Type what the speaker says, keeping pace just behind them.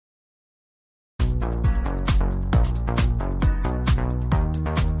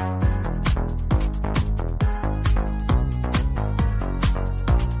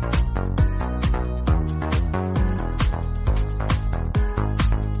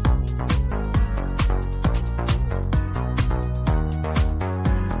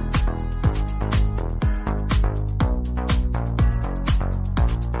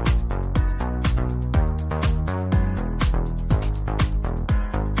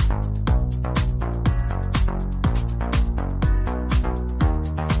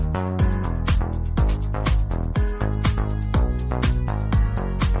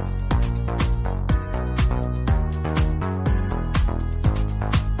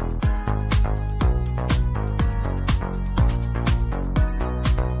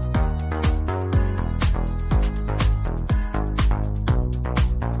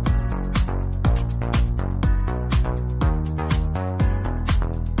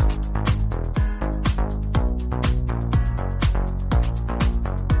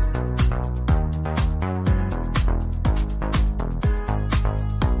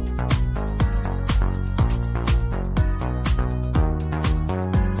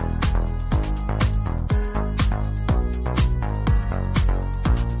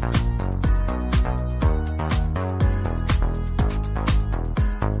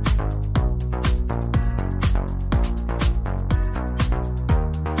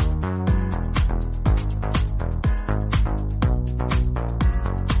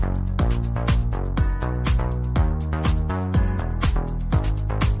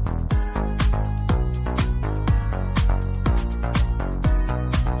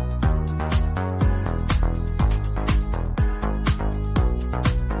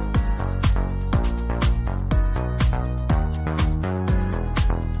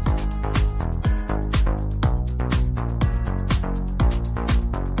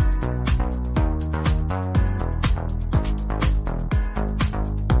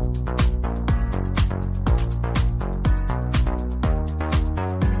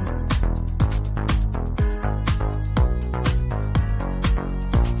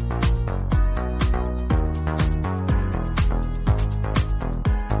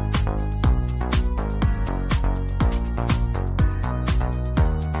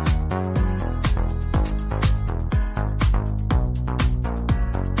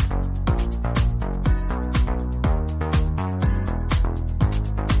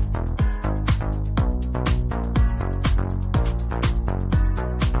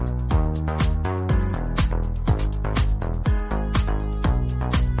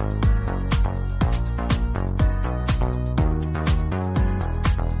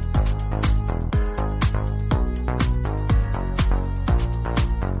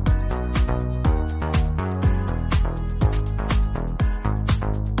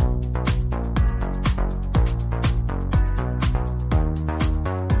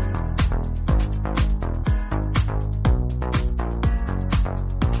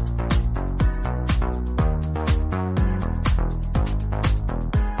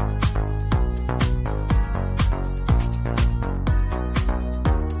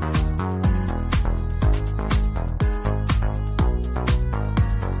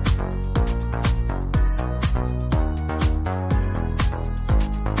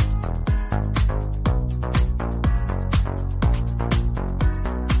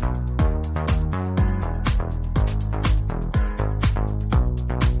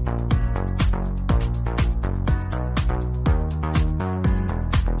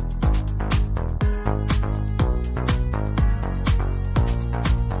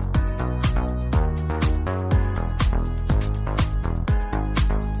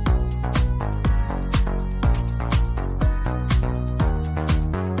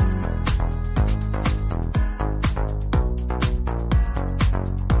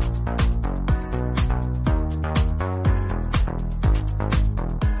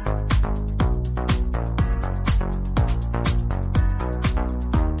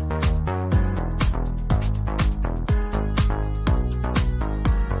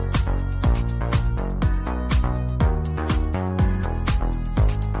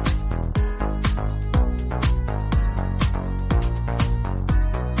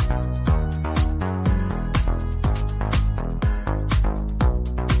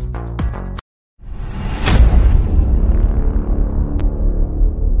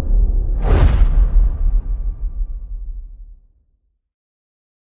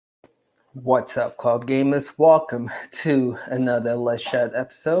What's up, Cloud Gamers? Welcome to another Let's Chat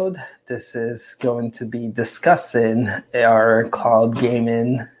episode. This is going to be discussing our cloud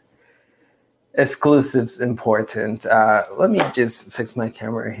gaming exclusives important. Let me just fix my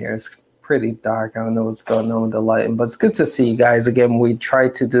camera here. It's pretty dark. I don't know what's going on with the lighting, but it's good to see you guys again. We try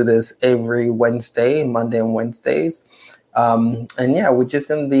to do this every Wednesday, Monday and Wednesdays. And yeah, we're just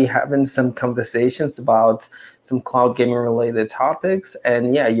going to be having some conversations about some cloud gaming related topics.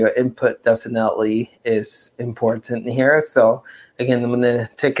 And yeah, your input definitely is important here. So again, I'm going to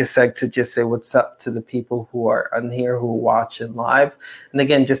take a sec to just say what's up to the people who are on here, who are watching live. And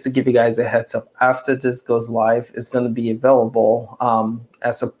again, just to give you guys a heads up, after this goes live, it's going to be available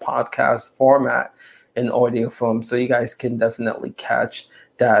as a podcast format in audio form. So you guys can definitely catch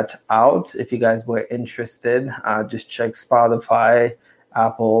that out. If you guys were interested, just check Spotify,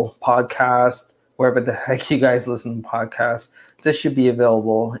 Apple Podcast, wherever the heck you guys listen to podcasts. This should be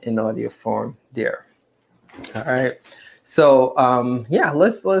available in audio form there. All right. So yeah,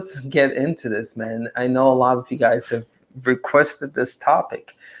 let's get into this, man. I know a lot of you guys have requested this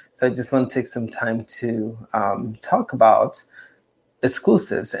topic, so I just want to take some time to talk about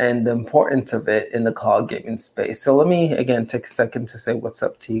exclusives and the importance of it in the cloud gaming space. So let me again take a second to say what's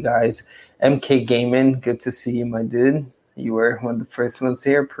up to you guys. MK Gaming, good to see you, my dude. You were one of the first ones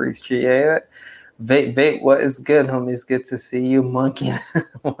here. Appreciate it. Vape, what is good, homies? Good to see you. Monkey,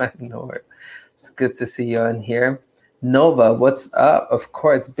 what North? It's good to see you on here. Nova, what's up? Of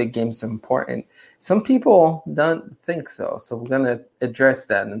course, big games are important. Some people don't think so, so we're gonna address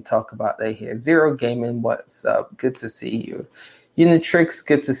that and talk about that here. Zero Gaming, what's up? Good to see you. Unitrix,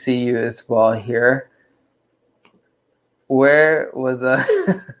 good to see you as well here. Where was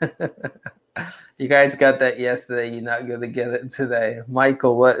you guys got that yesterday. You're not going to get it today.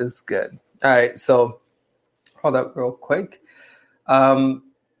 Michael, what is good? All right, so hold up real quick. Let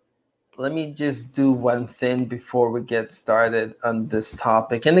me just do one thing before we get started on this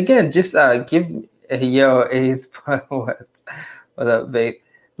topic. And again, just give Ace what up, vape?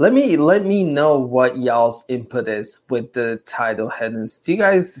 Let me know what y'all's input is with the title headings. Do you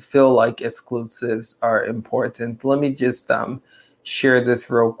guys feel like exclusives are important? Let me just share this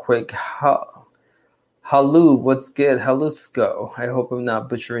real quick. Halu, what's good? Halusko. I hope I'm not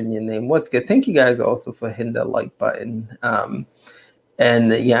butchering your name. What's good? Thank you guys also for hitting that like button.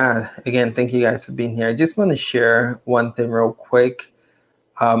 And yeah, again, thank you guys for being here. I just want to share one thing real quick.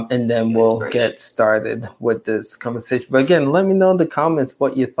 And then we'll get started with this conversation. But again, let me know in the comments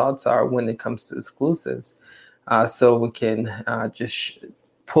what your thoughts are when it comes to exclusives, so we can just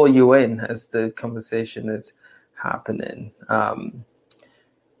pull you in as the conversation is happening.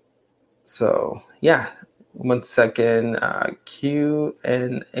 So yeah, 1 second.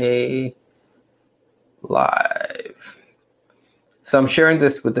 Q&A live. So I'm sharing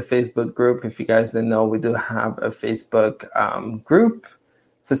this with the Facebook group. If you guys didn't know, we do have a Facebook group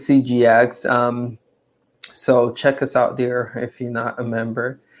for CGX. So check us out there if you're not a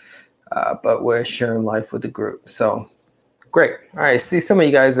member. But we're sharing life with the group. So great. All right. See some of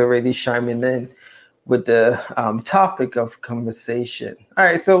you guys already chiming in with the topic of conversation. All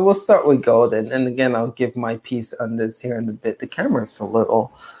right. So we'll start with Golden. And again, I'll give my piece on this here in a bit. The camera's a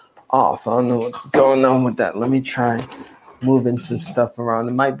little off. I don't know what's going on with that. Let me try moving some stuff around.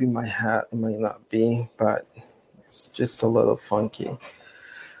 It might be my hat. It might not be, but it's just a little funky.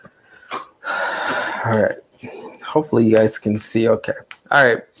 All right. Hopefully you guys can see okay. All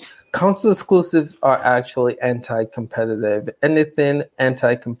right. Console exclusives are actually anti-competitive. Anything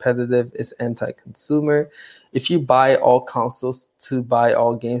anti-competitive is anti-consumer. If you buy all consoles to buy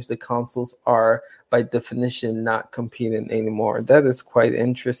all games, the consoles are by definition not competing anymore. That is quite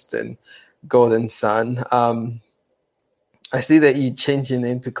interesting, Golden Sun. I see that you changed your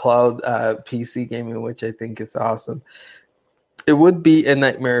name to Cloud PC Gaming, which I think is awesome. It would be a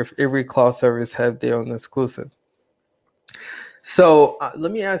nightmare if every cloud service had their own exclusive. So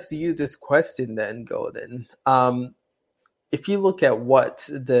let me ask you this question then, Golden. If you look at what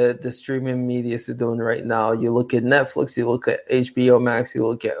the streaming media is doing right now, you look at Netflix, you look at HBO Max, you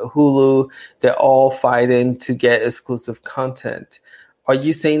look at Hulu, they're all fighting to get exclusive content. Are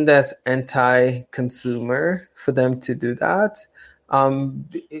you saying that's anti-consumer for them to do that?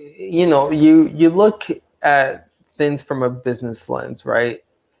 You look at things from a business lens, right?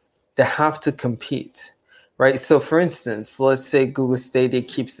 They have to compete, right? So for instance, let's say Google Stadia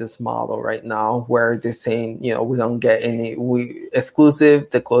keeps this model right now where they're saying, we don't get any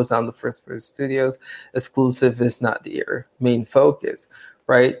exclusive, they close down the first-person studios. Exclusive is not their main focus,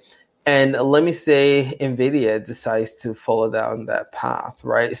 right? And let me say NVIDIA decides to follow down that path,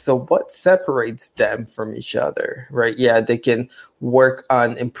 right? So what separates them from each other, right? Yeah, they can work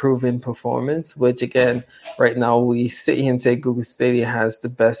on improving performance, which again, right now we sit here and say Google Stadia has the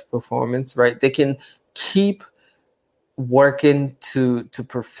best performance, right? They can keep working to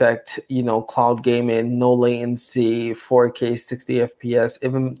perfect, cloud gaming, no latency, 4K, 60 FPS,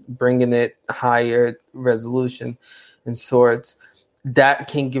 even bringing it higher resolution and sorts. That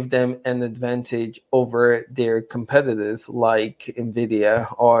can give them an advantage over their competitors like NVIDIA,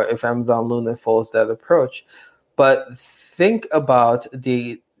 or if Amazon Luna follows that approach. But think about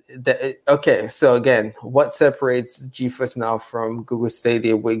okay, so again, what separates GeForce Now from Google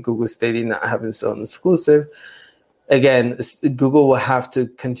Stadia, with Google Stadia not having its own exclusive? Again, Google will have to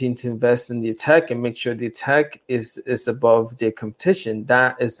continue to invest in the tech and make sure the tech is above their competition.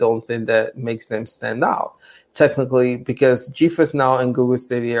 That is the only thing that makes them stand out. Technically, because GeForce Now and Google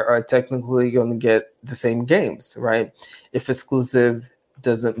Stadia are technically going to get the same games, right? If exclusive,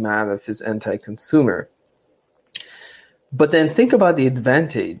 doesn't matter if it's anti-consumer. But then think about the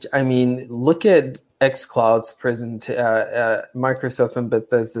advantage. I mean, look at xCloud's Microsoft and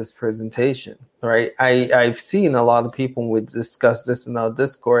Bethesda's presentation, right? I've seen a lot of people, we discuss this in our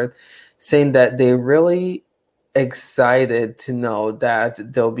Discord, saying that they're really excited to know that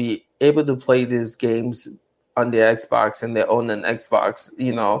they'll be able to play these games on the Xbox and they own an Xbox,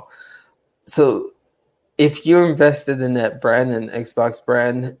 So if you're invested in that brand and Xbox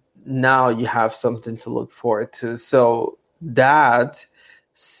brand, now you have something to look forward to. So that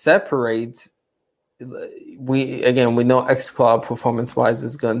separates. We know xCloud performance-wise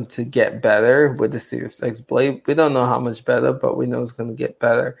is going to get better with the Series X Blade. We don't know how much better, but we know it's going to get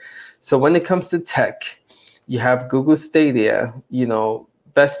better. So when it comes to tech, you have Google Stadia,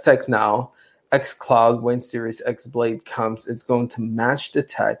 best tech now. xCloud, when Series X Blade comes, it's going to match the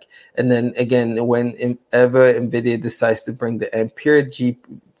tech. And then again, whenever NVIDIA decides to bring the Ampere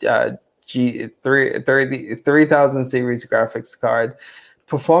G3000 series graphics card,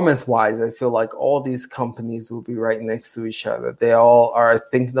 performance-wise, I feel like all these companies will be right next to each other. They all are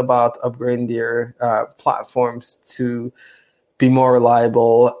thinking about upgrading their platforms to be more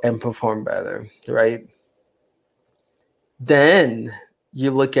reliable and perform better, right? Then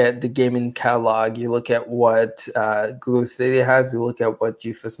you look at the gaming catalog, you look at what Google Stadia has, you look at what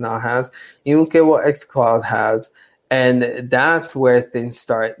GeForce Now has, you look at what xCloud has, and that's where things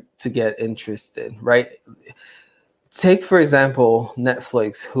start to get interesting, right? Take, for example,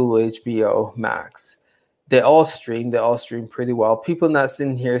 Netflix, Hulu, HBO, Max. They all stream pretty well. People not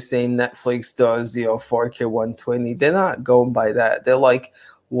sitting here saying Netflix does 4K 120. They're not going by that. They're like,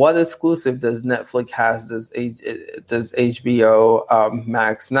 what exclusive does Netflix has? Does HBO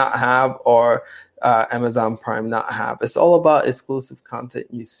Max not have, or Amazon Prime not have? It's all about exclusive content.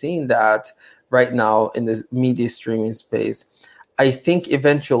 You've seen that right now in the media streaming space. I think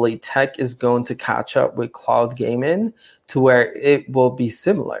eventually tech is going to catch up with cloud gaming to where it will be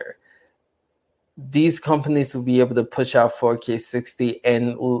similar. These companies will be able to push out 4K 60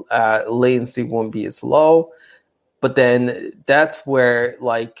 and latency won't be as low. But then that's where,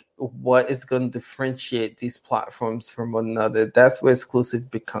 like, what is going to differentiate these platforms from one another? That's where exclusive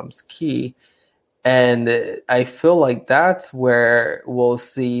becomes key. And I feel like that's where we'll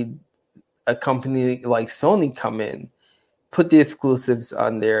see a company like Sony come in, put the exclusives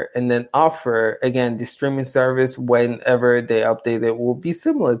on there, and then offer, again, the streaming service whenever they update it will be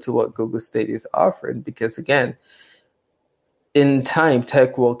similar to what Google Stadia is offering. Because, again, in time,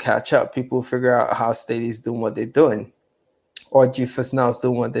 tech will catch up. People will figure out how Stadia is doing what they're doing, or GeForce Now is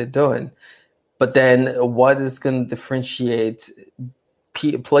doing what they're doing. But then what is going to differentiate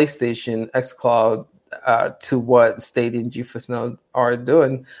PlayStation, xCloud, to what Stadia and GeForce Now are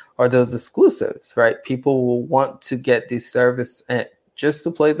doing are those exclusives, right? People will want to get this service and just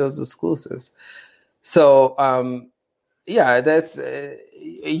to play those exclusives. So, that's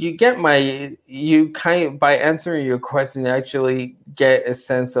by answering your question, you actually get a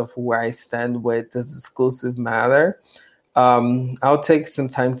sense of where I stand with, does exclusive matter? I'll take some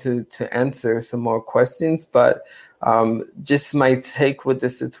time to answer some more questions, but just my take with the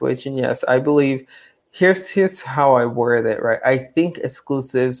situation. Yes, I believe here's how I word it, right? I think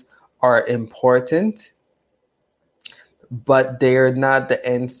exclusives are important, but they're not the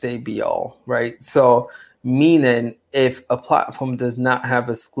end say be all, right? So meaning if a platform does not have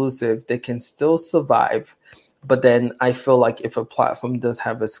exclusive, they can still survive. But then I feel like if a platform does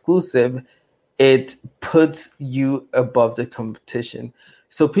have exclusive, it puts you above the competition.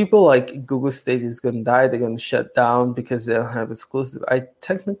 So people like Google Stadia is going to die. They're going to shut down because they don't have exclusive. I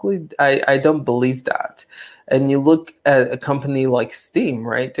don't believe that. And you look at a company like Steam,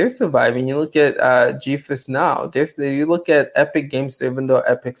 right? They're surviving. You look at GeForce Now. You look at Epic Games, even though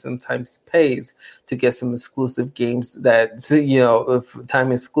Epic sometimes pays to get some exclusive games that,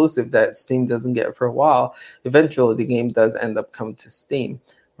 time exclusive that Steam doesn't get for a while. Eventually, the game does end up coming to Steam,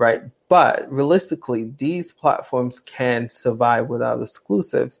 right? But realistically, these platforms can survive without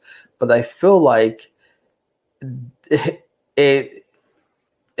exclusives. But I feel like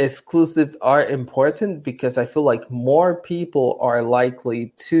exclusives are important because I feel like more people are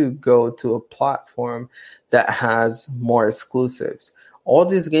likely to go to a platform that has more exclusives. All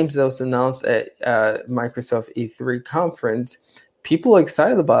these games that was announced at Microsoft E3 conference, people are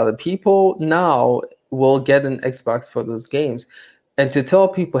excited about it. People now will get an Xbox for those games. And to tell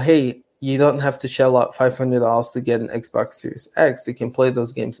people, hey, you don't have to shell out $500 to get an Xbox Series X. You can play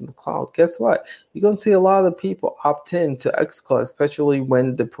those games in the cloud. Guess what? You're going to see a lot of people opt in to xCloud, especially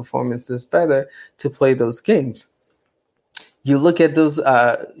when the performance is better, to play those games. You look at those.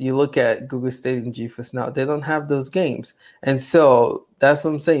 You look at Google Stadia and GeForce Now. They don't have those games, and so that's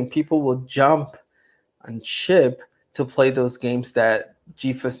what I'm saying. People will jump and ship to play those games that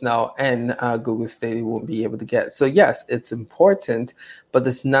GeForce Now and Google Stadia won't be able to get. So yes, it's important, but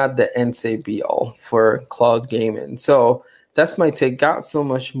it's not the end say be all for cloud gaming. So that's my take. Got so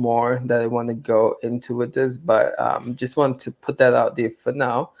much more that I want to go into with this, but just want to put that out there for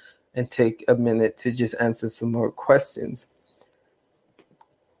now and take a minute to just answer some more questions.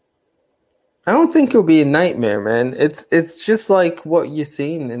 I don't think it'll be a nightmare, man. It's just like what you're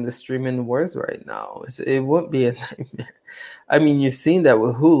seeing in the streaming wars right now. It won't be a nightmare. I mean, you've seen that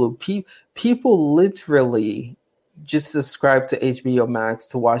with Hulu. People literally just subscribe to HBO Max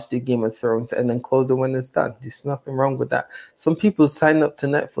to watch the Game of Thrones and then close it when it's done. There's nothing wrong with that. Some people sign up to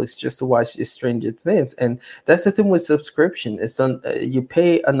Netflix just to watch the Stranger Things, and that's the thing with subscription. It's you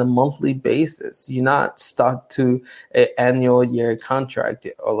pay on a monthly basis. You're not stuck to an annual year contract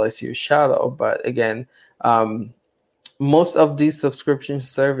unless you're Shadow. But again, most of these subscription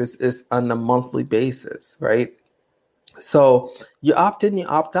service is on a monthly basis, right? So you opt in, you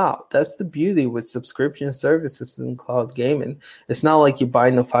opt out. That's the beauty with subscription services in cloud gaming. It's not like you're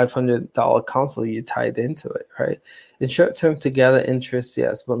buying a $500 console, you tied into it, right? In short term, together interest,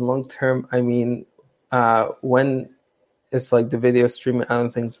 yes, but long term, I mean, when it's like the video streaming, I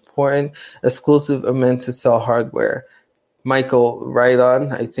don't think it's important. Exclusive are meant to sell hardware. Michael, right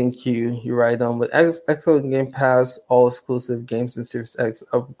on. I think you right on with Xbox Game Pass. All exclusive games in Series X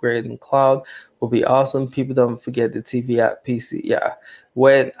upgrade in cloud will be awesome. People don't forget the TV app PC. Yeah.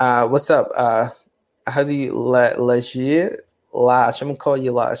 When what's up? How do you Lash? I'm gonna call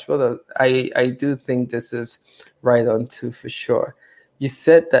you Lash. But I do think this is right on too for sure. You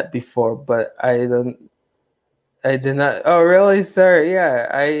said that before, but I did not. Oh, really? Sorry. Yeah,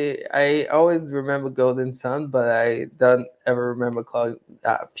 I always remember Golden Sun, but I don't ever remember Cloud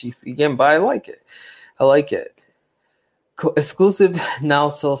PC game. But I like it. I like it. Exclusive now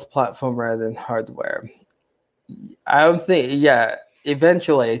sells platform rather than hardware. I don't think. Yeah,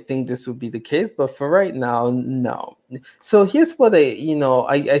 eventually I think this would be the case, but for right now, no. So here's what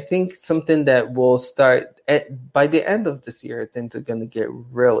I think something that will start by the end of this year. Things are going to get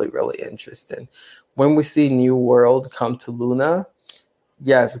really, really interesting. When we see New World come to Luna,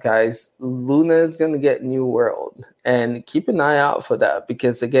 yes, guys, Luna is going to get New World. And keep an eye out for that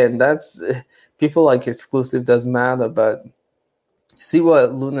because, again, that's people like exclusive doesn't matter, but see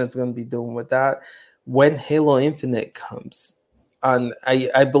what Luna is going to be doing with that. When Halo Infinite comes,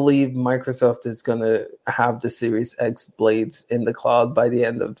 I believe Microsoft is going to have the Series X blades in the cloud by the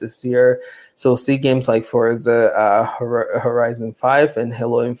end of this year. So see games like Forza Horizon 5 and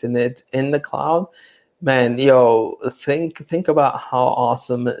Halo Infinite in the cloud. Man, think about how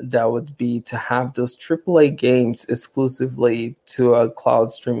awesome that would be to have those AAA games exclusively to a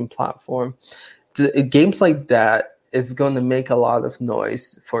cloud streaming platform. Games like that is going to make a lot of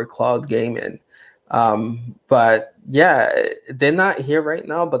noise for cloud gaming. But yeah, they're not here right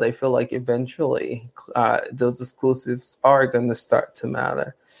now, but I feel like eventually those exclusives are going to start to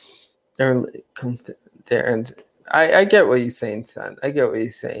matter. And I get what you're saying, son. I get what you're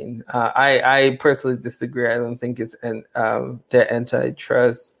saying. I personally disagree. I don't think it's they're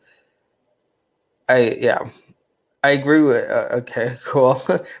antitrust. I agree with. Okay, cool.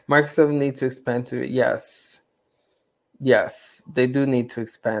 Microsoft needs to expand to it. Yes, they do need to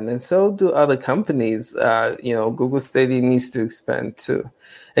expand, and so do other companies. Google Stadia needs to expand too.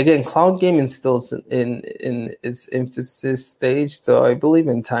 Again, cloud gaming still in its infancy stage, so I believe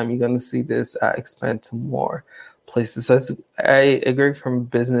in time you're going to see this expand to more places. I agree from a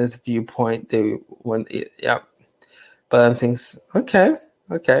business viewpoint. Yeah, but I think okay.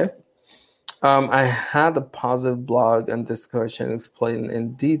 I had a positive blog and discussion explaining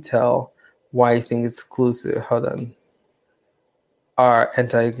in detail why I think it's exclusive. Hold on. Are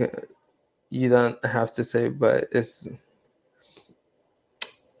anti. You don't have to say, but it's.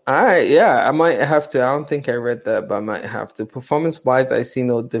 All right, yeah, I might have to. I don't think I read that, but I might have to. Performance-wise, I see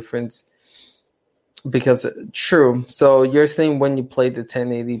no difference because true. So you're saying when you play the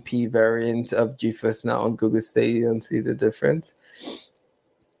 1080p variant of GeForce Now on Google Stadia, you don't see the difference?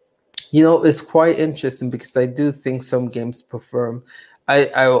 It's quite interesting because I do think some games perform.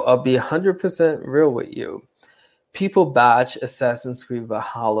 I'll be 100% real with you. People bash Assassin's Creed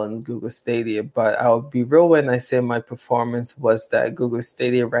Valhalla on Google Stadia, but I'll be real when I say my performance was that Google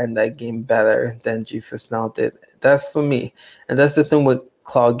Stadia ran that game better than GeForce Now did. That's for me. And that's the thing with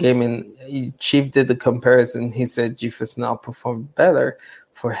cloud gaming. Chief did the comparison. He said GeForce Now performed better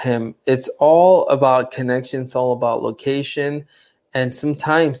for him. It's all about connection. It's all about location. And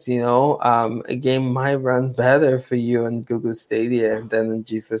sometimes, a game might run better for you on Google Stadia than in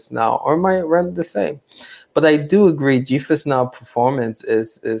GeForce Now, or might run the same. But I do agree, GeForce Now performance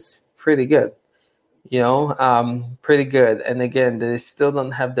is pretty good. Pretty good. And again, they still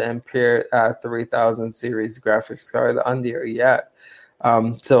don't have the Ampere 3000 series graphics card on there yet.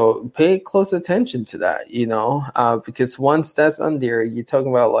 So pay close attention to that, because once that's on there, you're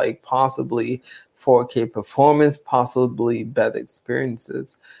talking about like possibly 4K performance, possibly better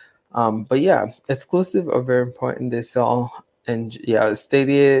experiences. But yeah, exclusive are very important. They sell, and yeah,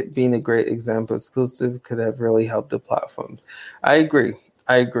 Stadia being a great example, exclusive could have really helped the platforms. I agree.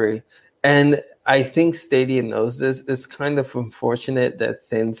 And I think Stadia knows this. It's kind of unfortunate that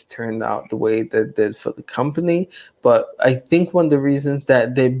things turned out the way that did for the company. But I think one of the reasons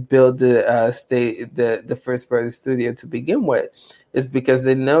that they built the first party studio to begin with is because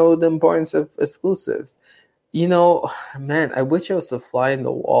they know the importance of exclusives. Man, I wish I was a fly in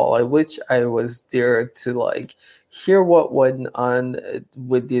the wall. I wish I was there to like hear what went on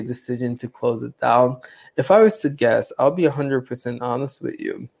with the decision to close it down. If I was to guess, I'll be 100% honest with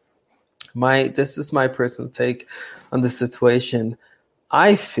you. This is my personal take on the situation.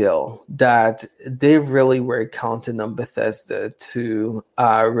 I feel that they really were counting on Bethesda to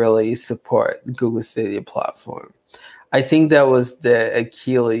really support the Google Stadia platform. I think that was the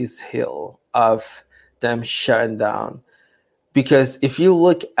Achilles heel of them shutting down. Because if you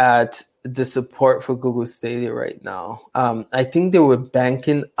look at the support for Google Stadia right now, I think they were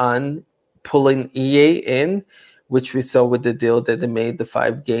banking on pulling EA in, which we saw with the deal that they made the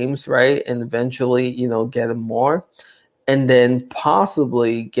 5 games, right? And eventually, getting more. And then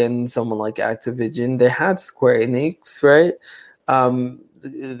possibly getting someone like Activision. They had Square Enix, right?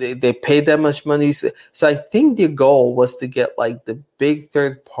 They paid that much money. So I think the goal was to get like the big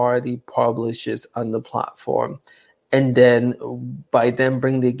third-party publishers on the platform. And then by them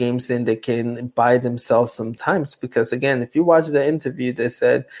bring the games in, they can buy themselves sometimes. Because again, if you watch the interview, they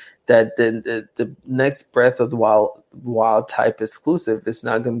said that the next Breath of the Wild type exclusive is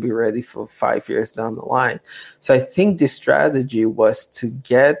not going to be ready for 5 years down the line. So I think the strategy was to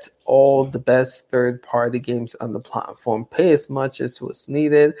get all the best third-party games on the platform, pay as much as was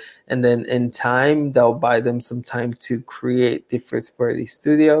needed, and then in time, they'll buy them some time to create the first-party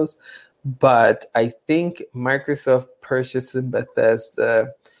studios. But I think Microsoft purchasing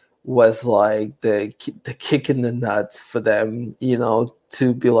Bethesda was like the kick in the nuts for them,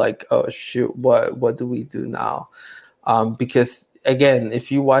 to be like, oh shoot, what do we do now? Because again,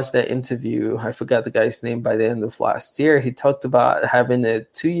 if you watch that interview, I forgot the guy's name, by the end of last year, he talked about having a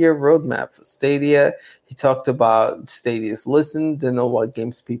 2-year roadmap for Stadia. He talked about Stadia's listen, they know what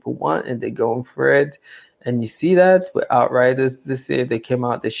games people want, and they're going for it. And you see that with Outriders this year, they came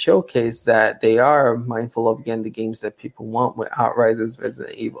out to showcase that they are mindful of, again, the games that people want with Outriders,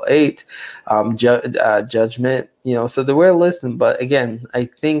 Resident Evil 8, Judgment, so they were listening. But again, I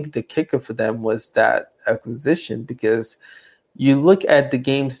think the kicker for them was that acquisition, because you look at the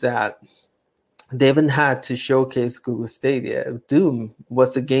games that they haven't had to showcase Google Stadia. Doom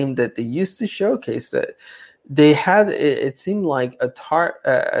was a game that they used to showcase it. They had, it seemed like a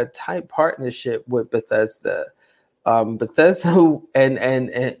tight partnership with Bethesda. Bethesda and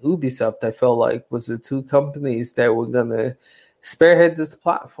Ubisoft, I felt like, was the 2 companies that were going to spearhead this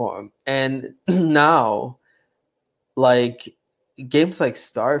platform. And now, like, games like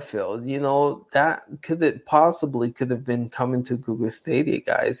Starfield, that could have been coming to Google Stadia,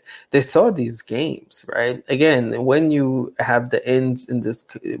 guys. They saw these games, right? Again, when you have the ends in this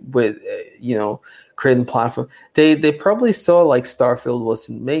with, creating platform, they probably saw like Starfield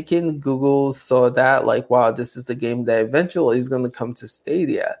wasn't making. Google saw that like, wow, this is a game that eventually is going to come to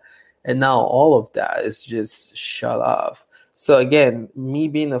Stadia. And now all of that is just shut off. So again, me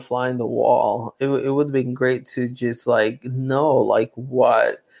being a fly in the wall, it would have been great to just like know like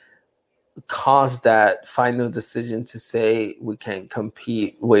what caused that final decision to say we can't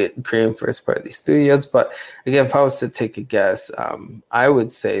compete with Korean first party studios. But again, if I was to take a guess, I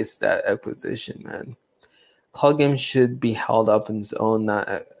would say it's that acquisition, man. Cloud games should be held up in its own,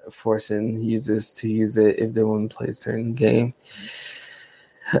 not forcing users to use it if they want to play a certain game.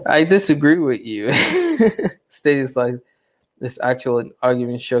 I disagree with you. Stadia's like, this actual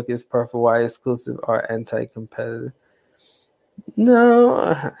argument showcase part for why exclusive are anti-competitive.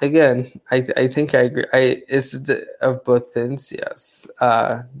 No, again, I think I agree. It's of both things. Yes,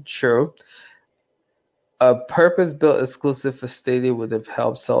 true. A purpose-built exclusive for Stadia would have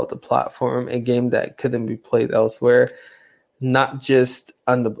helped sell the platform, a game that couldn't be played elsewhere. Not just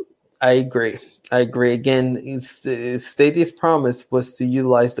on the. I agree. Again, Stadia's promise was to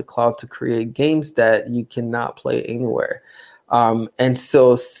utilize the cloud to create games that you cannot play anywhere. And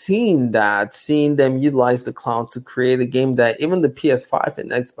so seeing them utilize the cloud to create a game that even the PS5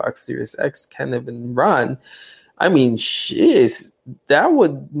 and Xbox Series X can't even run, I mean, jeez, that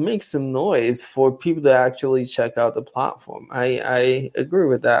would make some noise for people to actually check out the platform. I agree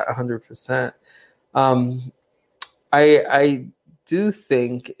with that 100%. I do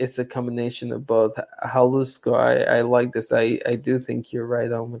think it's a combination of both. Halusko, I like this. I do think you're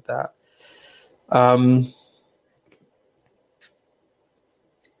right on with that.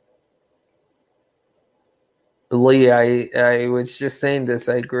 Lee, I was just saying this.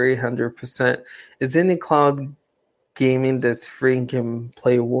 I agree 100%. Is any cloud gaming that's free and can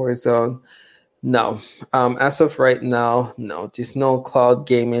play Warzone? No. As of right now, no. There's no cloud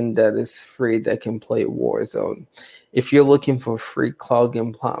gaming that is free that can play Warzone. If you're looking for free cloud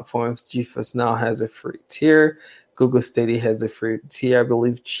game platforms, GeForce Now has a free tier. Google Stadia has a free tier. I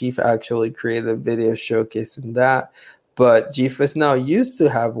believe Chief actually created a video showcasing that. But GeForce Now used to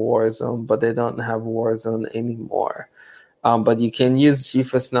have Warzone, but they don't have Warzone anymore. But you can use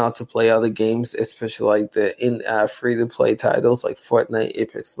GeForce Now to play other games, especially like the free-to-play titles like Fortnite,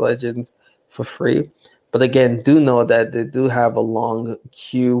 Apex Legends for free. But again, do know that they do have a long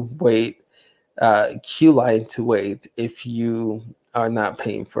queue line to wait if you are not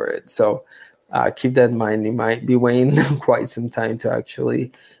paying for it. So keep that in mind. You might be waiting quite some time to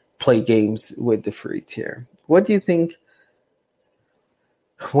actually play games with the free tier. What do you think?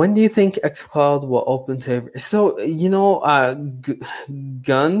 When do you think xCloud will open to every? So,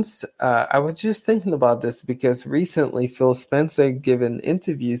 guns, I was just thinking about this because recently Phil Spencer gave an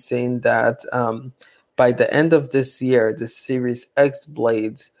interview saying that by the end of this year, the Series X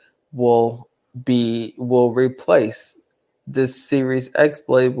blades will replace this Series X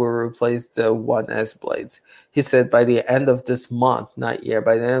blade will replace the One S blades. He said by the end of this month, not year,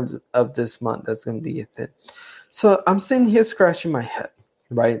 by the end of this month, that's going to be a thing. So I'm sitting here scratching my head,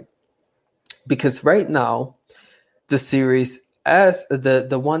 right? Because right now, the Series S,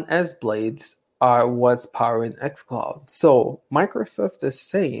 the One S blades are what's powering xCloud. So Microsoft is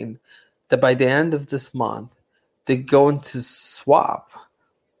saying that by the end of this month, they're going to swap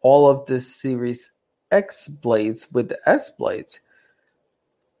all of the Series X blades with the S blades.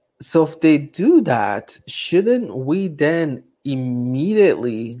 So if they do that, shouldn't we then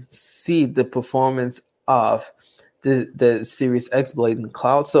immediately see the performance of the Series X blade in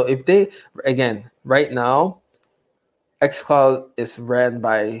cloud? So if they, again, right now, xCloud is ran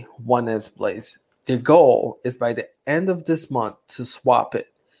by One S blades. Their goal is by the end of this month to swap it.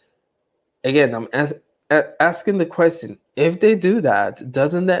 Again, I'm asking the question, if they do that,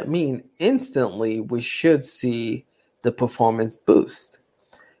 doesn't that mean instantly we should see the performance boost?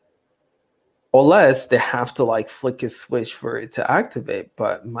 Unless they have to like flick a switch for it to activate.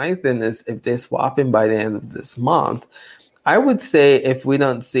 But my thing is, if they're swapping by the end of this month, I would say if we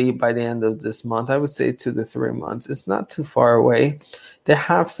don't see by the end of this month, I would say 2 to 3 months. It's not too far away. They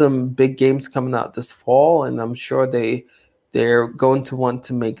have some big games coming out this fall, and I'm sure they're going to want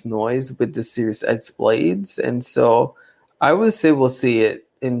to make noise with the Series X blades. And so I would say we'll see it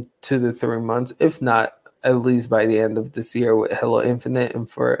in 2 to 3 months, if not at least by the end of this year with Halo Infinite and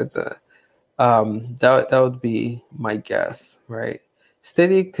Forza. That would be my guess, right?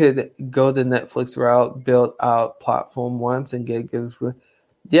 Stadia could go the Netflix route, build out platform once and get good.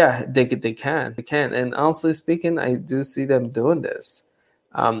 Yeah, they can. And honestly speaking, I do see them doing this.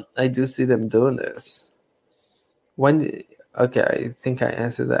 I do see them doing this. When okay, I think I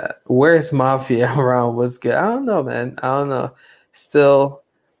answered that. Where's Mafia around? What's good? I don't know, man. I don't know. Still,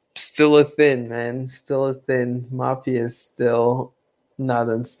 still a thin man. Still a thin. Mafia is still not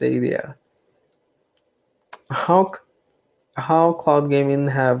on Stadia. How how cloud gaming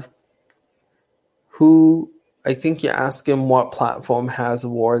have who? I think you're asking what platform has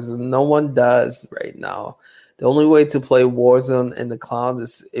Warzone. No one does right now. The only way to play Warzone in the cloud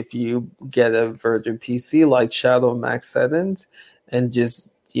is if you get a Virgin PC like Shadow Max settings and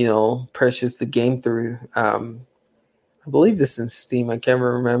just purchase the game through. I believe this in Steam. I can't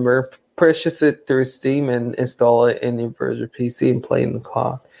remember. Purchase it through Steam and install it in your Virgin PC and play in the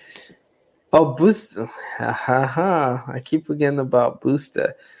cloud. Oh, Booster! Ha ha ha! I keep forgetting about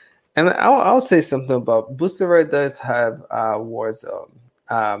Booster. And I'll say something about Booster Roid does have Warzone.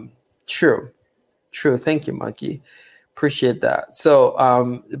 True. Thank you, Monkey. Appreciate that.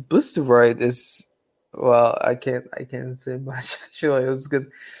 So Booster Roid is well, I can't say much. Actually, it was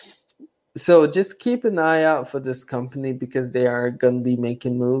good. So just keep an eye out for this company because they are going to be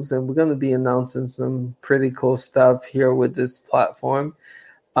making moves, and we're going to be announcing some pretty cool stuff here with this platform.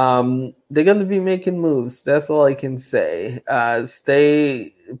 They're going to be making moves. That's all I can say.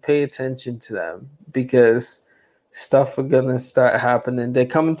 Pay attention to them because stuff are going to start happening. They're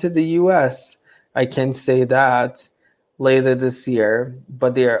coming to the US. I can say that later this year,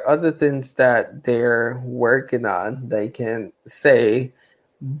 but there are other things that they're working on they can say,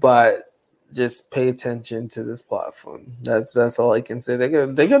 but just pay attention to this platform. That's all I can say.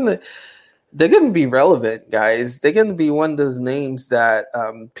 They're gonna be relevant, guys. They're gonna be one of those names that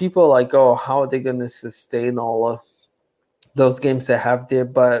people are like, oh, how are they gonna sustain all of those games they have there?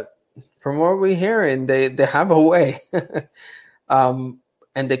 But from what we're hearing, they have a way,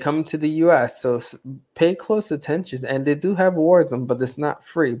 and they come to the US. So pay close attention. And they do have Warzone, but it's not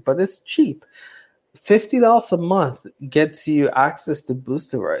free, but it's cheap. $50 a month gets you access to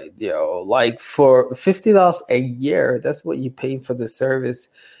Booster Roid, like for $50 a year, that's what you pay for the service.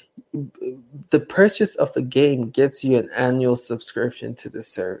 The purchase of a game gets you an annual subscription to the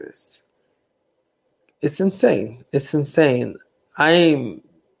service. It's insane. I'm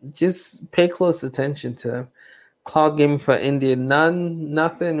just pay close attention to them. Cloud gaming for India,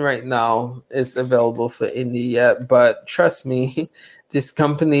 nothing right now is available for India yet, but trust me, these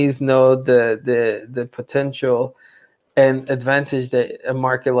companies know the potential and advantage that a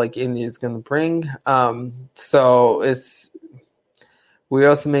market like India is going to bring. So we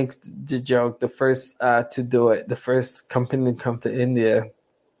also make the joke, the first to do it, the first company to come to India,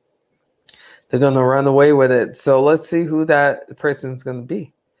 they're going to run away with it. So let's see who that person's going to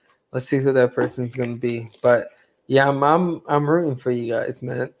be. But yeah, I'm rooting for you guys,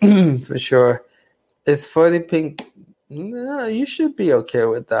 man, for sure. Is 40 pink? No, you should be okay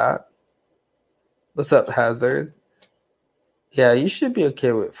with that. What's up, Hazard? Yeah, you should be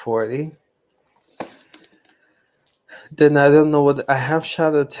okay with 40. Then I don't know what I have.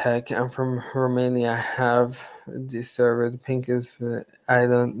 Shadow Tech. I'm from Romania. I have the server. The pink is. I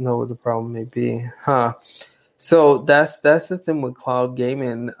don't know what the problem may be. Huh. So that's the thing with cloud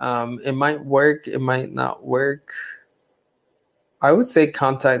gaming. It might work. It might not work. I would say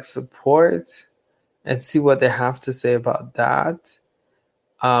contact support and see what they have to say about that.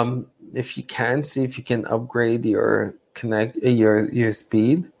 If you can, see if you can upgrade your your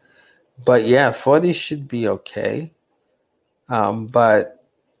speed. But yeah, 40 should be okay. But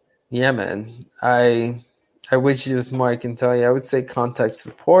yeah, man, I wish there was more I can tell you. I would say contact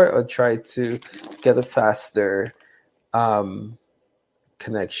support or try to get a faster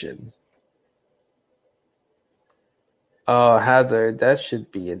connection. Oh, Hazard, that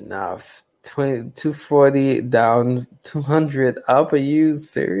should be enough. 240 down, 200 up. Are you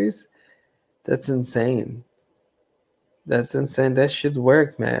serious? That's insane. That should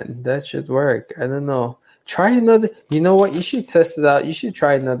work, man. That should work. I don't know. Try another. You know what? You should test it out. You should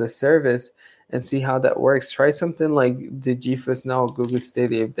try another service and see how that works. Try something like the GeForce Now, Google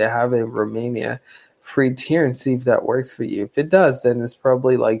Stadia, if they have it in Romania, free tier, and see if that works for you. If it does, then it's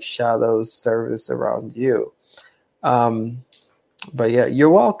probably like Shadow's service around you. But yeah, you're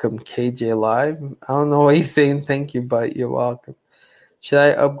welcome, KJ Live. I don't know what he's saying. Thank you, but you're welcome. Should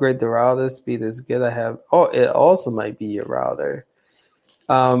I upgrade the router? Speed is good. I have. Oh, it also might be your router.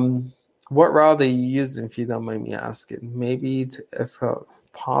 What router are you using, if you don't mind me asking? Maybe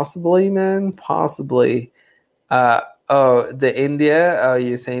possibly, man. Possibly. Oh, the India. Oh,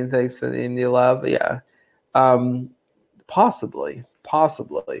 you're saying thanks for the India love. Yeah. Possibly.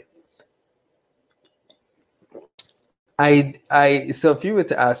 So if you were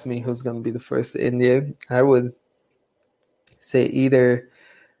to ask me who's going to be the first in India, I would say either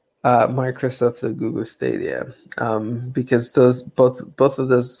Microsoft or Google Stadia, because those both of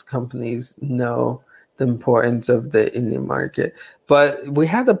those companies know the importance of the Indian market. But we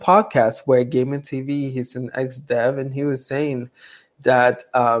had a podcast where Gamer TV, he's an ex-dev, and he was saying that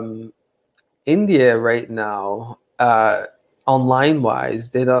India right now, online wise,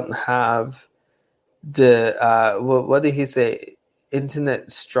 they don't have the what did he say?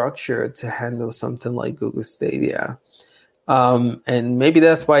 Internet structure to handle something like Google Stadia. And maybe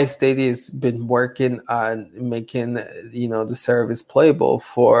that's why Stadia's been working on making, the service playable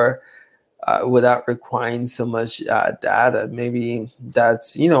for without requiring so much data. Maybe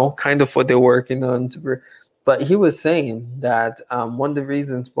that's, kind of what they're working on. But he was saying that one of the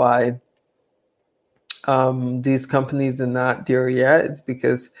reasons why these companies are not there yet is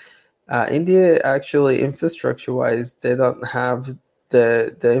because India actually, infrastructure-wise, they don't have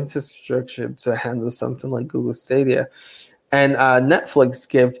the infrastructure to handle something like Google Stadia. And Netflix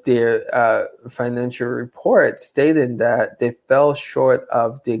gave their financial report stating that they fell short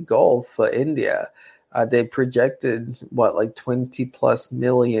of the goal for India. They projected, like 20 plus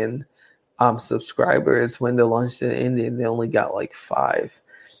million subscribers when they launched in India, and they only got like 5.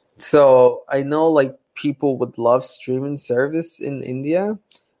 So I know like people would love streaming service in India,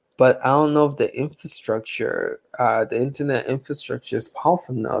 but I don't know if the infrastructure, the internet infrastructure is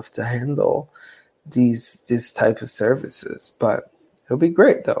powerful enough to handle these type of services. But it'll be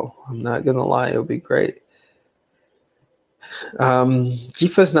great though. I'm not gonna lie, it'll be great.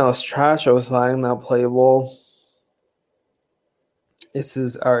 GeForce Now is trash. I was lying, not playable. This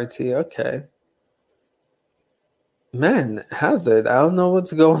is RT. Okay. Man, Hazard, I don't know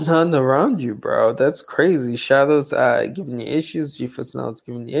what's going on around you, bro. That's crazy. Shadow's giving you issues. GeForce Now is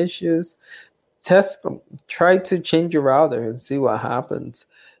giving you issues. Try to change your router and see what happens.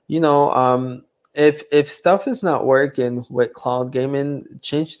 If stuff is not working with cloud gaming,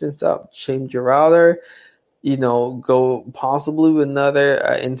 change things up. Change your router. Go possibly with another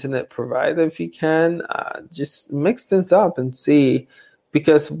internet provider if you can. Just mix things up and see.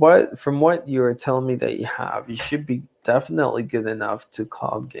 Because from what you were telling me that you should be definitely good enough to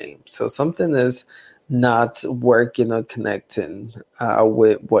cloud game. So something is not working or connecting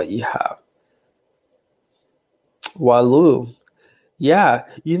with what you have. Waloo. Yeah,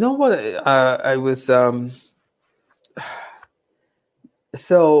 you know what? I was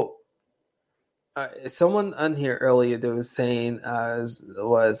so someone on here earlier that was saying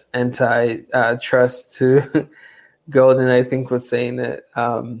was anti-trust to Golden. I think was saying it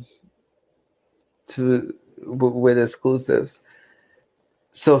with exclusives.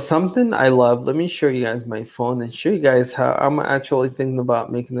 So something I love. Let me show you guys my phone and show you guys how I'm actually thinking about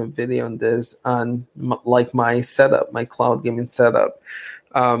making a video on this on my setup, my cloud gaming setup.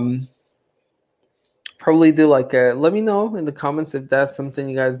 Probably do let me know in the comments if that's something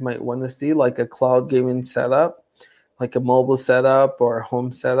you guys might want to see, like a cloud gaming setup, like a mobile setup or a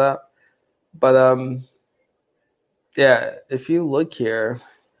home setup. But yeah, if you look here,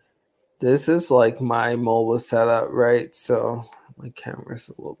 this is like my mobile setup, right? So my camera's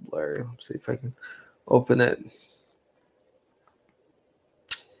a little blurry. Let's see if I can open it.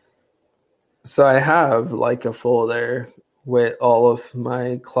 So I have like a folder with all of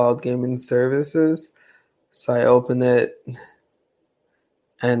my cloud gaming services. So I open it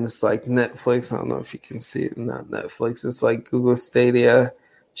and it's like Netflix. I don't know if you can see it. Not Netflix. It's like Google Stadia,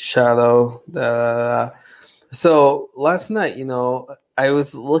 Shadow. So last night, I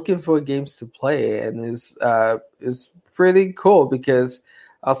was looking for games to play, and it's pretty cool because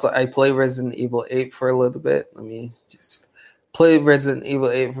also I play Resident Evil 8 for a little bit. Let me just play Resident Evil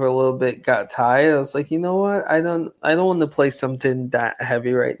 8 for a little bit. Got tired. I was like, you know what? I don't want to play something that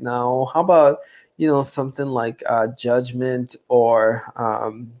heavy right now. How about something like Judgment or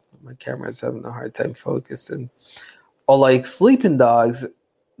my camera's having a hard time focusing, or like Sleeping Dogs.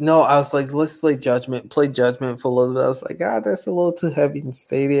 No, I was like, let's play Judgment. Play Judgment for a little bit. I was like, that's a little too heavy in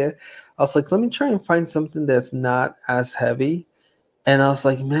Stadia. I was like, let me try and find something that's not as heavy. And I was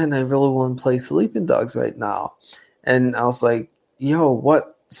like, man, I really want to play Sleeping Dogs right now. And I was like, yo,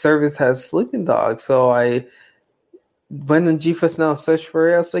 what service has Sleeping Dogs? So I went on GeForce Now, searched for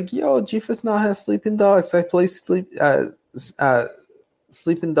it. I was like, yo, GeForce Now has Sleeping Dogs. I play Sleeping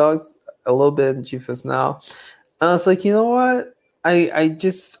Dogs a little bit in GeForce Now. And I was like, you know what? I'm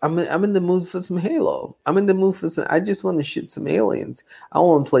in the mood for some Halo. I'm in the mood for I just want to shoot some aliens. I don't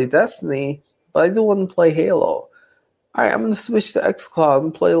want to play Destiny, but I do want to play Halo. All right, I'm going to switch to xCloud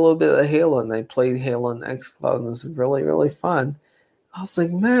and play a little bit of Halo. And I played Halo on xCloud, and it was really, really fun. I was like,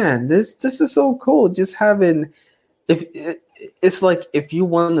 man, this is so cool. Just having it's like if you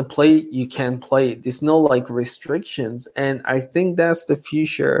want to play it, you can play it. There's no like restrictions, and I think that's the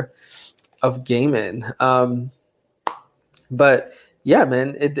future of gaming. But yeah,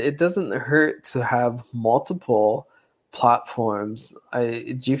 man, it doesn't hurt to have multiple platforms.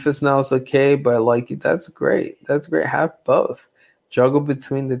 GeForce Now is okay, but like that's great. That's great. Have both. Juggle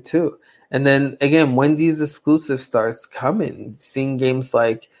between the two. And then again, when these exclusive starts coming, seeing games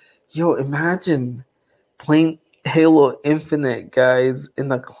like, yo, imagine playing Halo Infinite, guys, in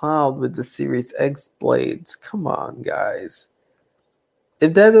the cloud with the Series X blades. Come on, guys.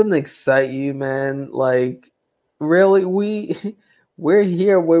 If that doesn't excite you, man, like really, we're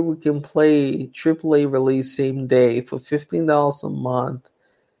here where we can play AAA release same day for $15 a month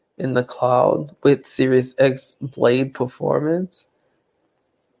in the cloud with Series X blade performance.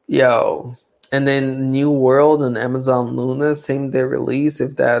 Yo. And then New World and Amazon Luna, same day release,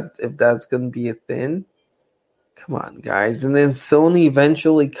 if that's gonna be a thing. Come on, guys. And then Sony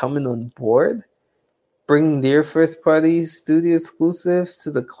eventually coming on board, bringing their first party studio exclusives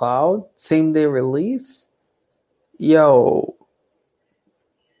to the cloud, same day release. Yo,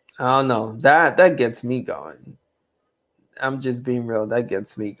 I don't know. That gets me going. I'm just being real. That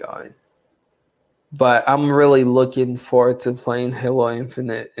gets me going. But I'm really looking forward to playing Halo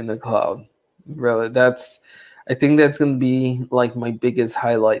Infinite in the cloud. Really, I think that's going to be like my biggest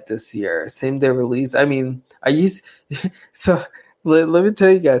highlight this year. Same day release. I mean, so let me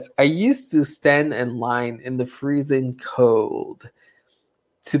tell you guys, I used to stand in line in the freezing cold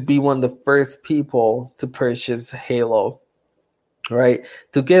to be one of the first people to purchase Halo, right?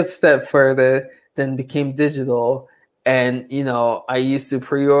 To get a step further, then became digital. And, I used to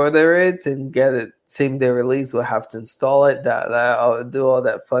pre-order it and get it same day release. We'll have to install it, I'll do all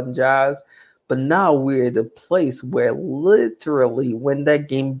that fun jazz. But now we're at a place where literally when that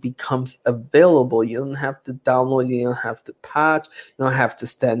game becomes available, you don't have to download, you don't have to patch, you don't have to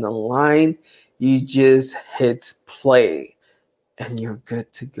stand in line. You just hit play and you're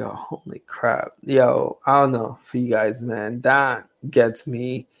good to go. Holy crap. Yo, I don't know for you guys, man. That gets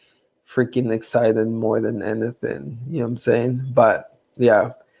me freaking excited more than anything. You know what I'm saying? But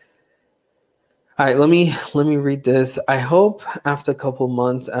yeah. All right, let me read this. I hope after a couple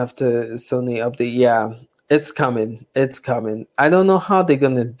months after Sony update, yeah, it's coming. It's coming. I don't know how they're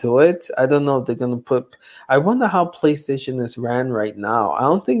gonna do it. I don't know if they're gonna put. I wonder how PlayStation is ran right now. I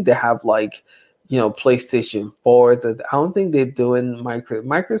don't think they have like, PlayStation 4s. I don't think they're doing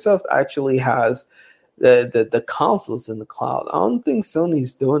Microsoft actually has the consoles in the cloud. I don't think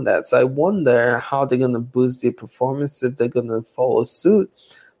Sony's doing that. So I wonder how they're gonna boost their performance if they're gonna follow suit.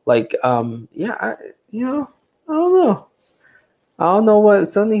 Like, I don't know. I don't know what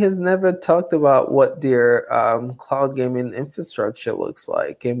Sony has never talked about what their cloud gaming infrastructure looks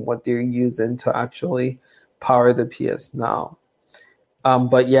like and what they're using to actually power the PS Now.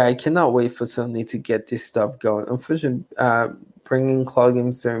 But yeah, I cannot wait for Sony to get this stuff going. Unfortunately, bringing cloud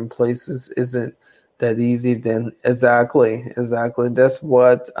games to certain places isn't that easy. Then exactly. That's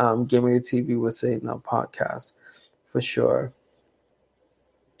what Gamer TV was saying in our podcast, for sure.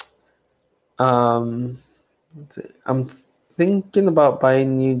 I'm thinking about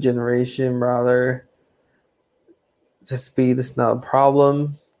buying new generation router. The speed is not a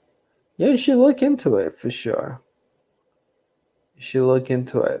problem. Yeah, you should look into it for sure. You should look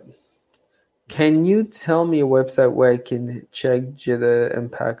into it. Can you tell me a website where I can check jitter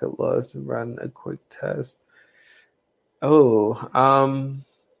and packet loss and run a quick test?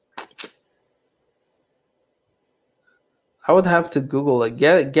 I would have to Google it.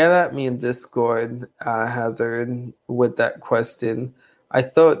 Get at me in Discord, Hazard, with that question. I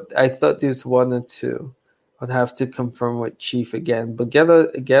thought there's one or two. I'd have to confirm with Chief again, but get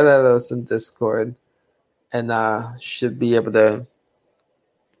at us in Discord, and should be able to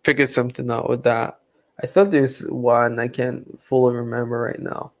figure something out with that. I thought there's one. I can't fully remember right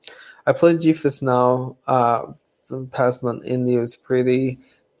now. I played GeForce Now for the past month. India was pretty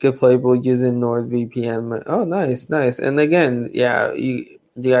good playable using NordVPN. Oh, nice. And again, yeah, you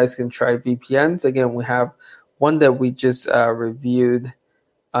guys can try VPNs. Again, we have one that we just reviewed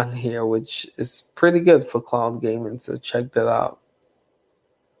on here, which is pretty good for cloud gaming. So check that out.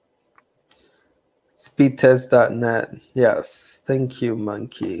 Speedtest.net. Yes. Thank you,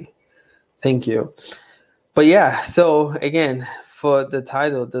 Monkey. Thank you. But yeah, so again, for the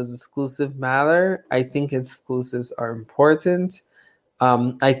title, does exclusive matter? I think exclusives are important.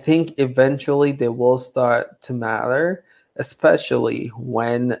 I think eventually they will start to matter, especially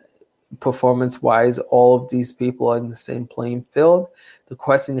when performance-wise all of these people are in the same playing field. The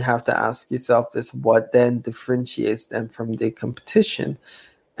question you have to ask yourself is what then differentiates them from the competition.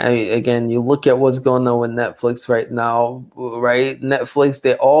 I mean, again, you look at what's going on with Netflix right now, right? Netflix,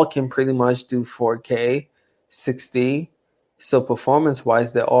 they all can pretty much do 4K, 60. So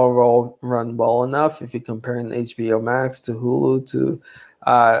performance-wise, they all run well enough. If you're comparing HBO Max to Hulu to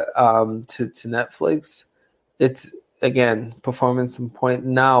Netflix, it's again performance and point.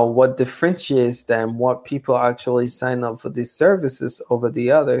 Now, what differentiates them, what people actually sign up for these services over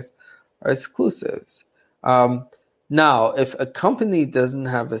the others, are exclusives. Now, if a company doesn't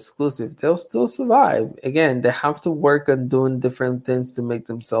have exclusive, they'll still survive. Again, they have to work on doing different things to make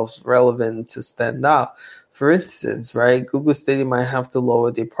themselves relevant to stand out. For instance, right, Google Stadia might have to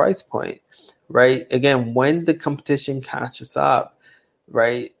lower their price point, right? Again, when the competition catches up,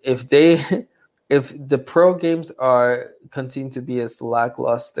 right? If the pro games are continue to be as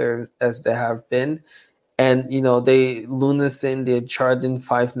lackluster as they have been, and they Luna saying they're charging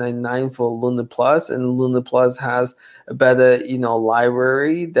 $5.99 for Luna Plus, and Luna Plus has a better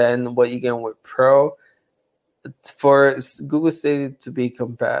library than what you get with Pro. For Google Stadia to be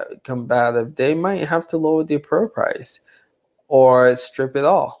combative, they might have to lower their Pro price or strip it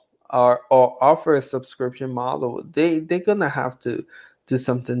all, or offer a subscription model. They're gonna have to do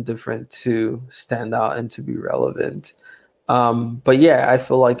something different to stand out and to be relevant. But yeah, I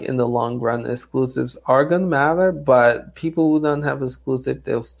feel like in the long run, exclusives are gonna matter. But people who don't have exclusive,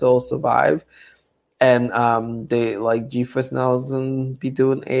 they'll still survive. And they like GeForce Now is gonna be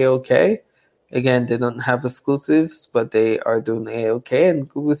doing a-okay. Again, they don't have exclusives, but they are doing a-okay. And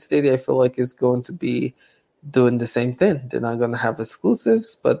Google Stadia, I feel like, is going to be doing the same thing. They're not gonna have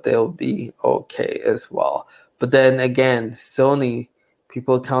exclusives, but they'll be okay as well. But then again, Sony.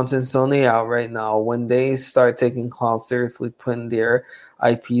 People counting Sony out right now. When they start taking cloud seriously, putting their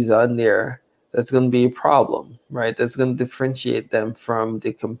IPs on there, that's going to be a problem, right? That's going to differentiate them from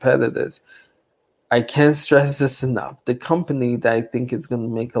the competitors. I can't stress this enough. The company that I think is going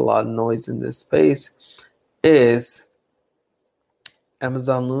to make a lot of noise in this space is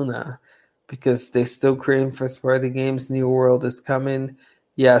Amazon Luna, because they're still creating first-party games. New World is coming.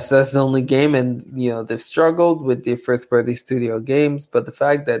 Yes, that's the only game, and they've struggled with the first-party studio games, but the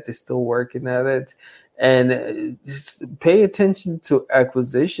fact that they're still working at it, and just pay attention to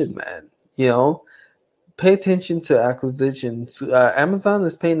acquisition, man. Pay attention to acquisition. Amazon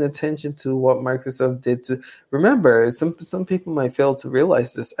is paying attention to what Microsoft did to. Remember, some people might fail to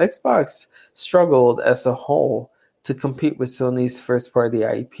realize this. Xbox struggled as a whole to compete with Sony's first-party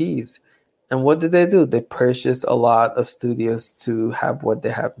IPs. And what did they do? They purchased a lot of studios to have what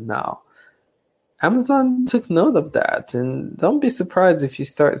they have now. Amazon took note of that, and don't be surprised if you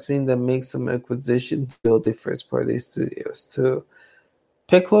start seeing them make some acquisition to build their first-party studios too.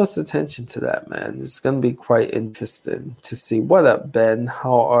 Pay close attention to that, man. It's going to be quite interesting to see. What up, Ben?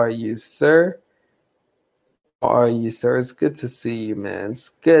 How are you, sir? How are you, sir? It's good to see you, man. It's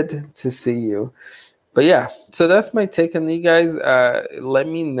good to see you. But yeah, so that's my take on you guys. Let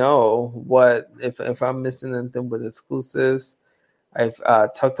me know what if I'm missing anything with exclusives. I've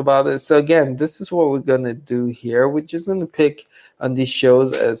talked about it. So again, this is what we're gonna do here. We're just gonna pick on these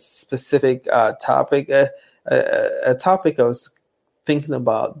shows a specific topic, a topic I was thinking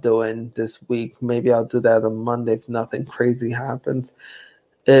about doing this week. Maybe I'll do that on Monday if nothing crazy happens.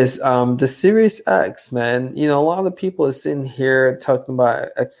 Is the Series X, man. A lot of people are sitting here talking about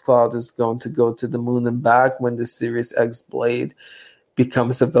xCloud is going to go to the moon and back when the Series X Blade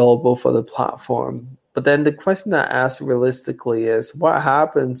becomes available for the platform. But then the question I ask realistically is, what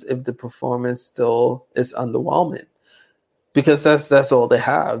happens if the performance still is underwhelming? Because that's all they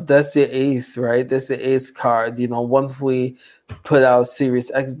have. That's the ace, right? That's the ace card. Once we put out Series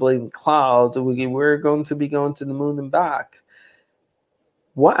X Blade in cloud, we're going to be going to the moon and back.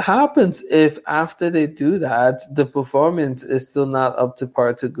 What happens if after they do that, the performance is still not up to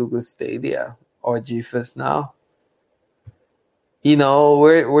par to Google Stadia or GeForce Now?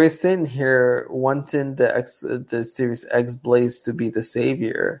 We're sitting here wanting the Series X Blaze to be the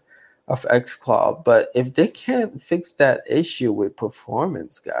savior of xCloud, but if they can't fix that issue with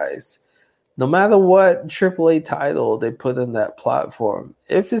performance, guys, no matter what AAA title they put on that platform,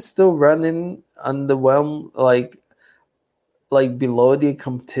 if it's still running underwhelmed, like below the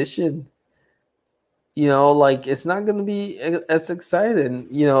competition, it's not going to be as exciting.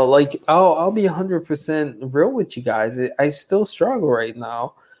 I'll be 100% real with you guys. I still struggle right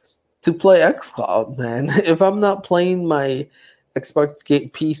now to play xCloud, man. If I'm not playing my Xbox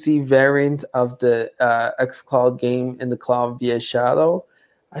PC variant of the xCloud game in the cloud via Shadow,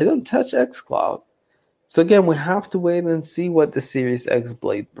 I don't touch xCloud. So again, we have to wait and see what the Series X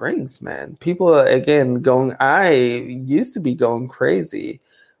Blade brings, man. People are again I used to be going crazy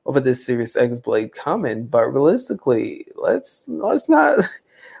over this Series X Blade coming, but realistically, let's not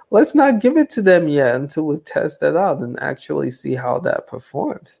let's not give it to them yet until we test that out and actually see how that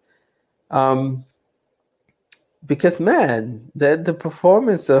performs. Because man, the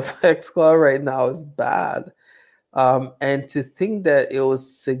performance of xCloud right now is bad. And to think that it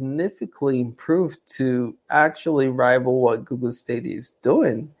was significantly improved to actually rival what Google Stadia is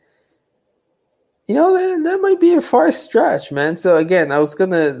doing, that might be a far stretch, man. So again, I was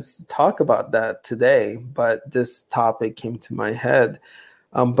gonna talk about that today, but this topic came to my head.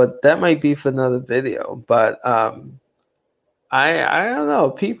 But that might be for another video. But I don't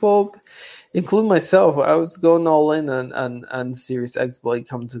know. People, including myself, I was going all in on Series X Blade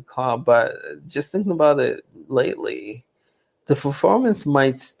come to cloud, but just thinking about it lately, the performance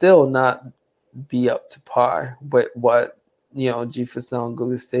might still not be up to par with what GeForce Now and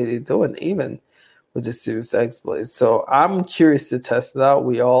Google Stadia doing, even with the Series X Blade. So I'm curious to test it out.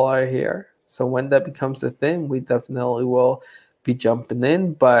 We all are here. So when that becomes a thing, we definitely will be jumping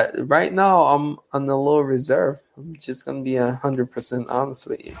in. But right now, I'm on a little reserve. I'm just going to be 100% honest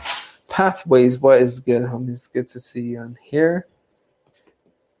with you. Pathways, what is good, homie? It's good to see you on here.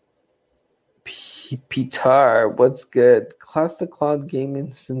 Pitar, what's good? Classic Cloud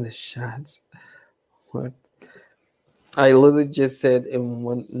Gaming's in the shots. What? I literally just said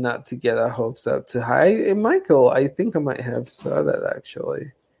not to get our hopes up too high. And Michael, I think I might have saw that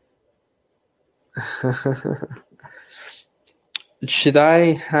actually. Should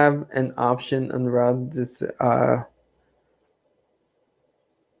I have an option around this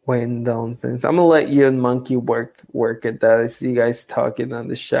weighing down things? I'm gonna let you and Monkey work at that. I see you guys talking on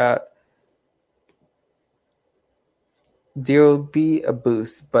the chat. There will be a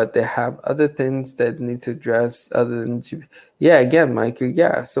boost, but they have other things that need to address other than again,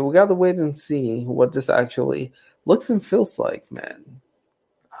 Michael, so we gotta wait and see what this actually looks and feels like, man.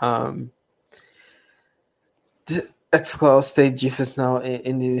 The xCloud stage GeForce Now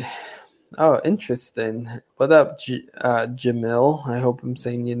in the interesting. What up, Jamil? I hope I'm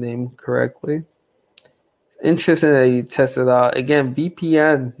saying your name correctly. Interesting that you tested out again.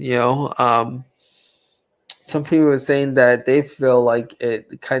 VPN, some people are saying that they feel like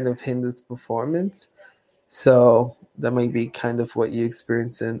it kind of hinders performance. So that might be kind of what you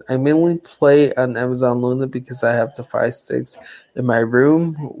experience in. I mainly play on Amazon Luna because I have the Fire Sticks in my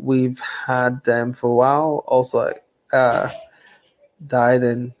room. We've had them for a while. Also, died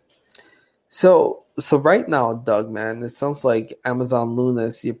and so right now, Doug, man, it sounds like Amazon Luna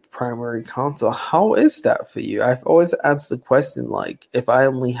is your primary console. How is that for you? I've always asked the question, like, if I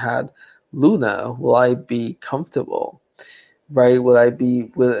only had Luna, will I be comfortable? Right? Will I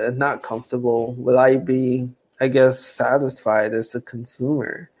be not comfortable? Will I be, I guess, satisfied as a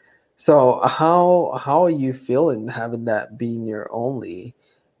consumer? So how are you feeling having that being your only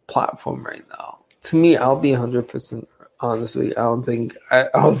platform right now? To me, I'll be 100% honest with you. I don't think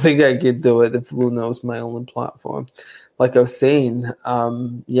I could do it if Luna was my only platform. Like I was saying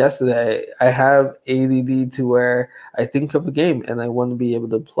yesterday, I have ADD to where I think of a game and I want to be able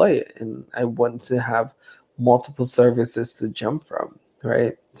to play it, and I want to have multiple services to jump from,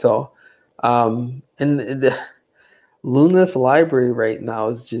 right? So, and the Luna's library right now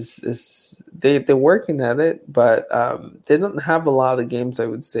is they're working at it, but they don't have a lot of games I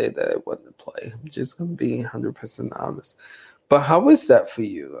would say that I want to play. I'm just gonna be 100% honest. But how is that for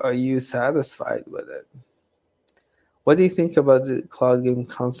you? Are you satisfied with it? What do you think about the cloud game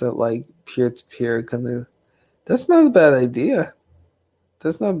concept, like peer-to-peer kind of? That's not a bad idea.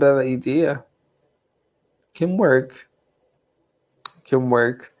 That's not a bad idea. Can work. Can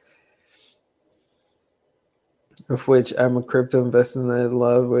work. Of which I'm a crypto investor and I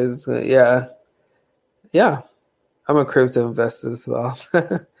love is yeah. I'm a crypto investor as well.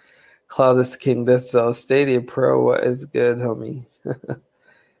 Cloud is king. That's all. Stadia Pro, what is good, homie?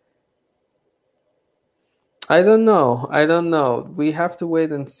 I don't know. We have to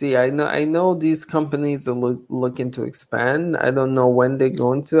wait and see. I know these companies are looking to expand. I don't know when they're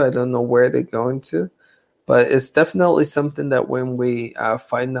going to. I don't know where they're going to. But it's definitely something that when we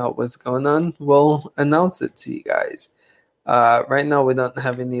find out what's going on, we'll announce it to you guys. Right now, we don't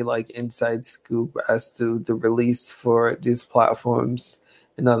have any like inside scoop as to the release for these platforms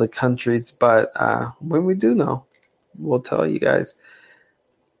in other countries. But when we do know, we'll tell you guys.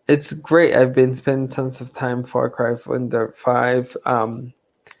 It's great. I've been spending tons of time Far Cry Dirt 5.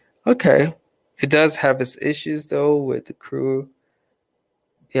 Okay. It does have its issues though with the crew.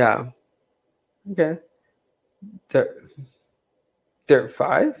 Yeah. Okay. Dirt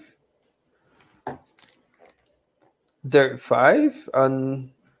 5? Dirt 5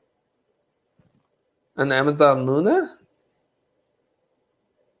 on Amazon Luna?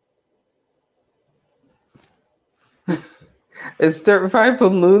 It's Dirt 5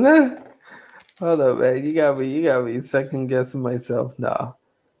 from Luna? Hold up, man. You got me second guessing myself now.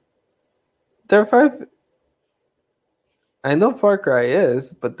 Dirt 5? I know Far Cry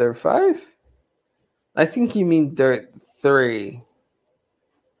is, but Dirt 5? I think you mean Dirt 3.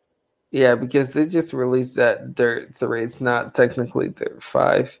 Yeah, because they just released that Dirt 3. It's not technically Dirt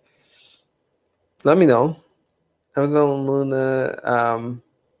 5. Let me know. I was on Luna,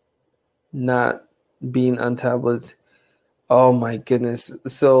 not being on tablets. Oh my goodness.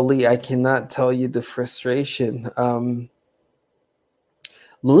 So Lee, I cannot tell you the frustration.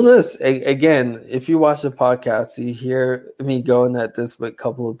 Luna's again, if you watch the podcast, you hear me going at this with a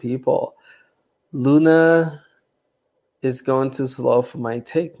couple of people. Luna is going too slow for my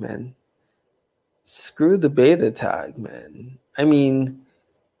take, man. Screw the beta tag, man. I mean,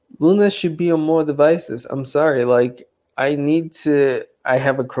 Luna should be on more devices. I'm sorry, like I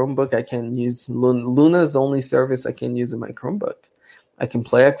have a Chromebook. I can use Luna. Luna is the only service I can use in my Chromebook. I can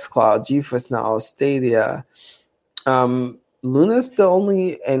play xCloud, GeForce Now, Stadia. Luna's the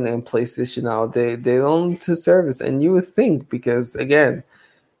only and PlayStation Now. They're the only two service, and you would think because again,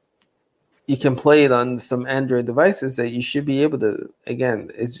 you can play it on some Android devices that you should be able to.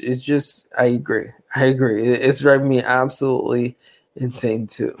 Again, it's just I agree. It's driving me absolutely insane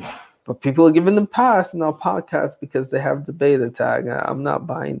too. But people are giving them pass in our podcast because they have the beta tag. I'm not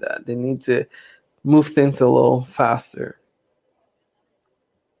buying that. They need to move things a little faster.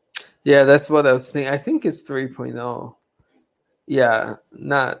 Yeah, that's what I was thinking. I think it's 3.0. Yeah,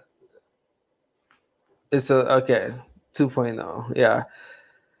 not. It's okay. 2.0. Yeah.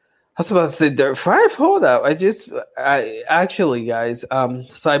 I was about to say Dirt 5. Hold up. I actually, guys,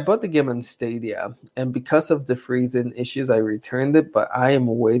 so I bought the game on Stadia, and because of the freezing issues, I returned it, but I am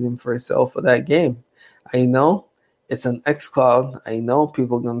waiting for a sale for that game. I know it's an xCloud. I know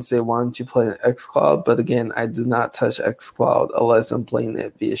people are going to say, why don't you play an xCloud? But again, I do not touch xCloud unless I'm playing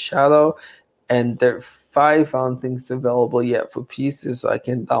it via Shadow, and Dirt 5, I don't think it's available yet for PC, so I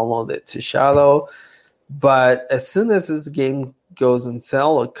can download it to Shadow. But as soon as this game goes on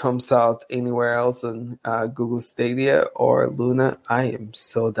sale or comes out anywhere else in Google Stadia or Luna, I am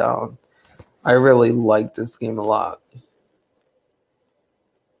so down. I really like this game a lot.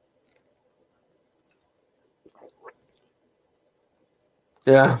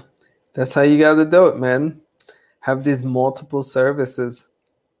 Yeah, that's how you got to do it, man. Have these multiple services.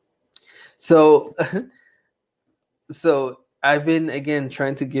 So, so I've been again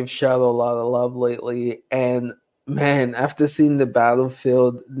trying to give Shadow a lot of love lately, and man, after seeing the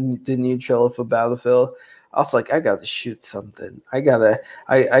Battlefield, the new trailer for Battlefield, I was like, I gotta shoot something. I gotta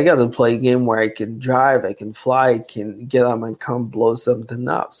play a game where I can drive, I can fly, I can get on my car, blow something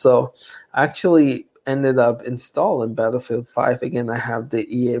up. So I actually ended up installing Battlefield 5. Again, I have the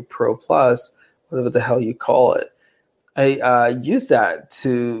EA Pro Plus, whatever the hell you call it. I used that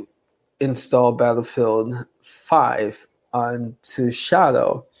to install Battlefield 5 onto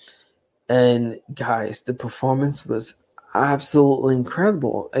Shadow. And guys, the performance was absolutely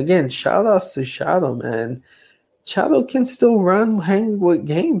incredible. Again, shout outs to Shadow, man. Shadow can still hang with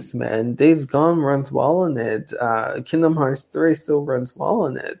games, man. Days Gone runs well in it. Kingdom Hearts 3 still runs well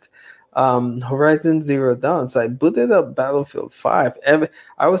in it. Horizon Zero Dawn. So I booted up Battlefield 5.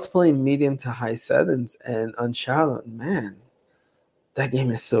 I was playing medium to high settings and on Shadow, man. That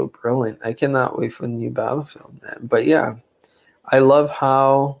game is so brilliant. I cannot wait for the new Battlefield, man. But yeah, I love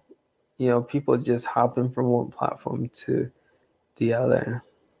how people just hopping from one platform to the other.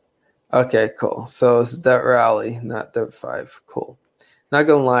 Okay, cool. So it's Dirt Rally, not Dirt 5. Cool. Not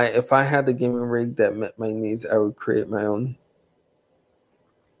gonna lie, if I had the gaming rig that met my needs, I would create my own.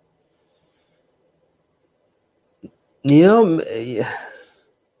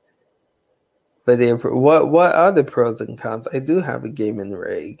 But what are the pros and cons? I do have a gaming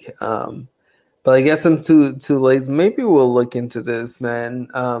rig, but I guess I'm too lazy. Maybe we'll look into this, man.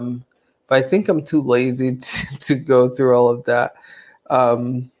 But I think I'm too lazy to go through all of that. I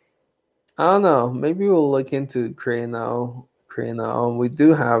don't know. Maybe we'll look into creating our own. We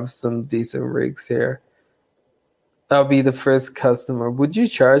do have some decent rigs here. That'll be the first customer. Would you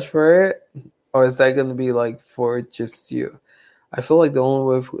charge for it? Or is that going to be like for just you? I feel like the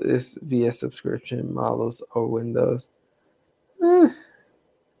only way is via subscription models or Windows. I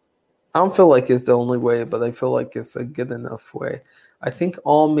don't feel like it's the only way, but I feel like it's a good enough way. I think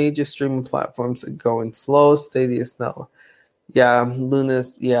all major streaming platforms are going slow. Stadia is now. Yeah,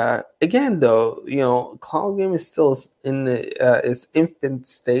 Luna's. Yeah. Again, though, cloud game is still in its infant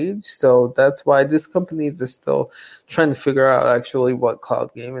stage, so that's why this company is still trying to figure out actually what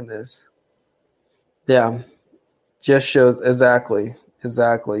cloud gaming is. Yeah, just shows exactly.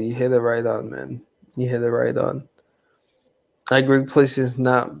 You hit it right on, man. You hit it right on. I agree. PlayStation's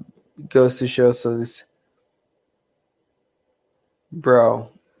not goes to show. So this, bro.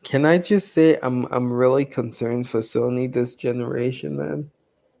 Can I just say I'm really concerned for Sony this generation, man.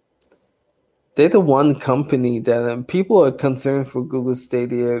 They're the one company that people are concerned for Google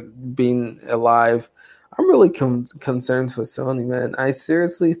Stadia being alive. I'm really concerned for Sony, man. I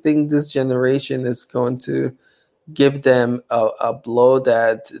seriously think this generation is going to give them a blow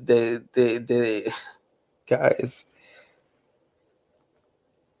that they guys.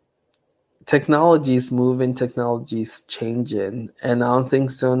 Technology is moving, technology is changing, and I don't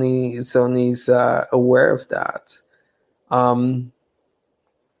think Sony's aware of that. Um,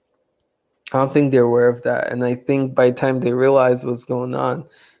 I don't think they're aware of that, and I think by the time they realize what's going on,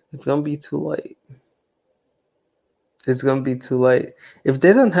 it's gonna be too late. It's gonna be too late if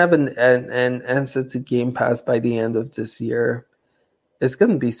they don't have an answer to Game Pass by the end of this year. It's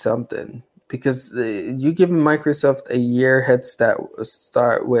gonna be something because you give Microsoft a year head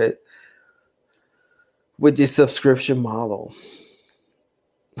start with the subscription model.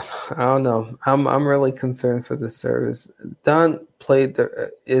 I don't know. I'm really concerned for the service. Don't play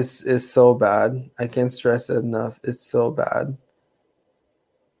the is so bad. I can't stress it enough. It's so bad.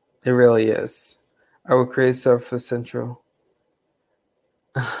 It really is. I will create Surface Central.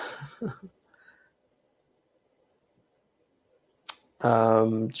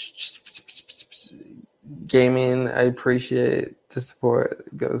 Gaming. I appreciate the support.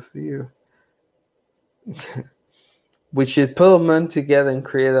 It goes for you. We should put them in together and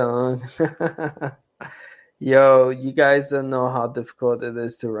create our own. Yo, you guys don't know how difficult it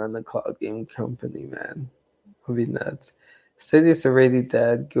is to run a cloud game company, man. It would be nuts. Stadia's already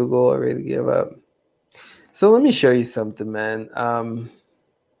dead. Google already gave up. So let me show you something, man. I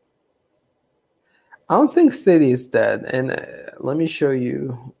don't think Stadia is dead. And let me show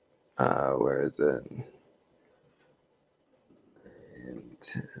you. Where is it?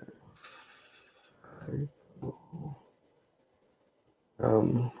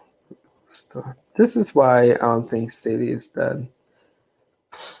 Store. This is why I don't think Stadia is dead.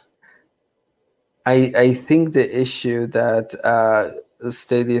 I think the issue that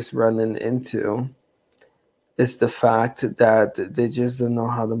Stadia is running into is the fact that they just don't know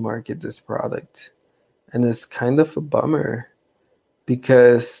how to market this product. And it's kind of a bummer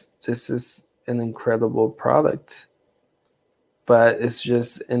because this is an incredible product, but it's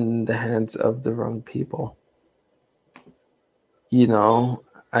just in the hands of the wrong people. You know,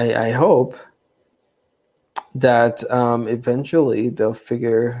 I hope that eventually they'll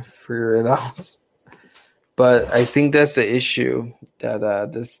figure it out. But I think that's the issue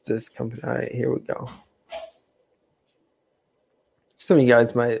that this company. All right, here we go. Some of you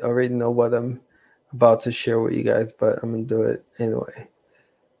guys might already know what I'm about to share with you guys, but I'm gonna do it anyway.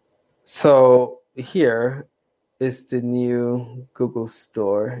 So here is the new Google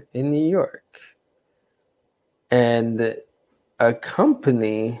Store in New York, and a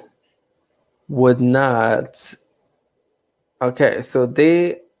company would not. Okay, so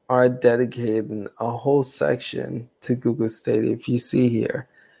they are dedicating a whole section to Google Stadia. If you see here,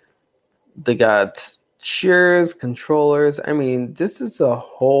 they got chairs, controllers. I mean, this is a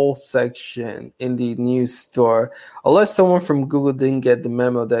whole section in the new store. Unless someone from Google didn't get the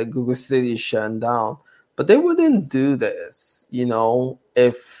memo that Google Stadia is shutting down. But they wouldn't do this,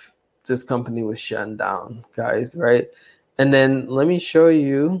 if this company was shutting down, guys, right? And then let me show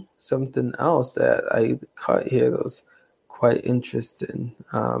you something else that I caught here that was quite interesting.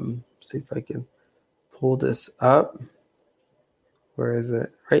 See if I can pull this up. Where is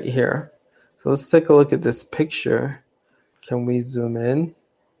it? Right here. So let's take a look at this picture. Can we zoom in?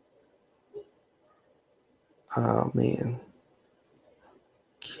 Oh man.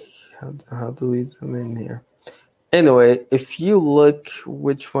 How do we zoom in here? Anyway, if you look,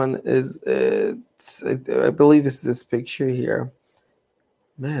 which one is it? I believe it's this picture here.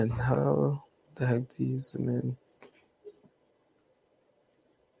 Man, how the heck do you zoom in?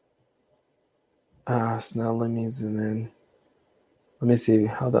 It's not letting me zoom in. Let me see.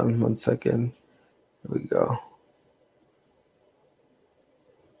 Hold on 1 second. Here we go.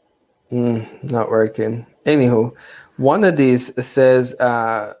 Not working. Anywho, one of these says,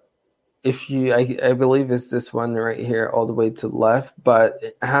 if you, I believe it's this one right here, all the way to the left, but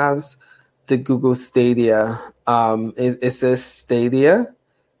it has the Google Stadia. It says Stadia,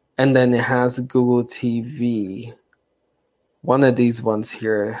 and then it has Google TV. One of these ones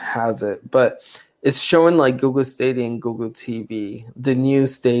here has it, but it's showing like Google Stadia and Google TV, the new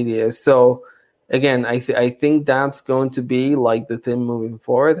Stadia. So again, I think that's going to be like the thing moving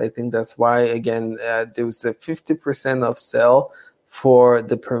forward. I think that's why, again, there was a 50% off sale for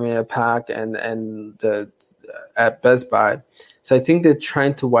the Premier Pack and the at Best Buy. So I think they're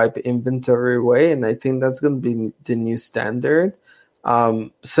trying to wipe inventory away, and I think that's going to be the new standard.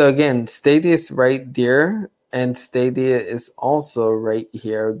 So again, Stadia is right there, and Stadia is also right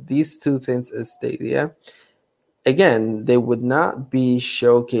here. These two things is Stadia. Again, they would not be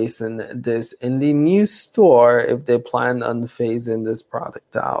showcasing this in the new store if they plan on phasing this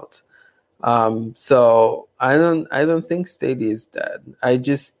product out. So I don't think Stadia is dead. I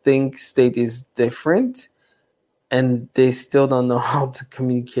just think Stadia is different, and they still don't know how to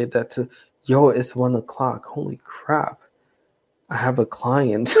communicate that to, yo, it's 1:00. Holy crap. I have a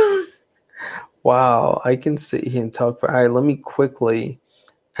client. Wow, I can sit here and talk for. All right, let me quickly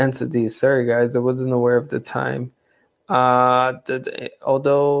answer these. Sorry, guys, I wasn't aware of the time.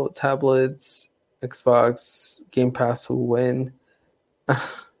 Although tablets, Xbox, Game Pass will win.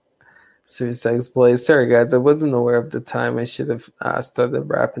 Series X plays. Sorry, guys, I wasn't aware of the time. I should have started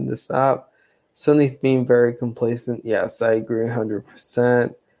wrapping this up. Sony's being very complacent. Yes, I agree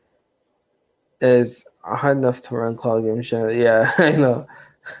 100%. Is hard enough to run cloud games. Yeah, I know.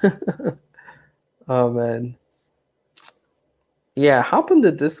 Oh man. Yeah, hop on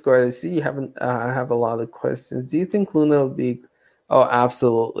the Discord. I see you haven't have a lot of questions. Do you think Luna will be? Oh,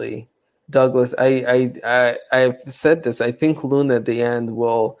 absolutely, Douglas. I've said this. I think Luna at the end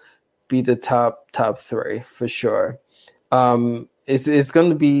will be the top three for sure. It's going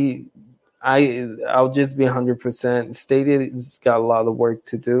to be. I'll just be 100%. Stadia's got a lot of work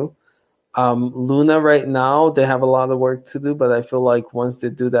to do. Luna right now, they have a lot of work to do, but I feel like once they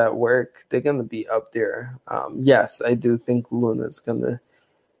do that work, they're going to be up there. Yes, I do think Luna's going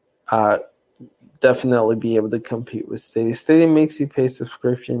to definitely be able to compete with Stadia. Stadia makes you pay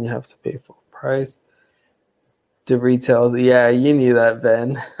subscription. You have to pay full price. The retail, yeah, you knew that,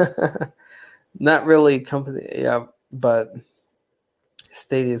 Ben. Not really company, yeah, but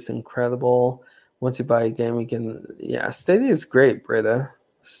Stadia is incredible. Once you buy a game, you can, yeah, Stadia is great, Britta.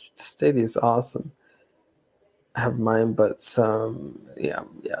 Stadia is awesome. I have mine, but yeah. All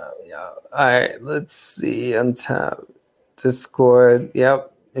right, let's see. Untap Discord.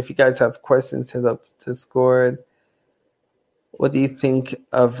 Yep. If you guys have questions, hit up the Discord. What do you think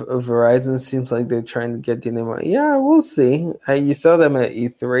of Verizon? Seems like they're trying to get the name out. Yeah, we'll see. You saw them at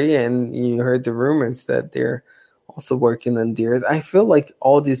E3, and you heard the rumors that they're also working on theirs. I feel like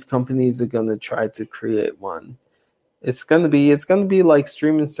all these companies are gonna try to create one. It's gonna be like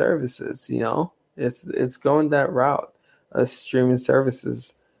streaming services, you know. It's going that route of streaming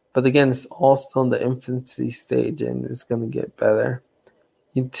services, but again, it's all still in the infancy stage, and it's gonna get better.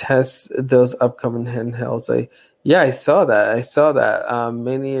 You test those upcoming handhelds. I saw that.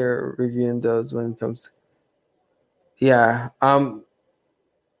 Many are reviewing those when it comes. Yeah.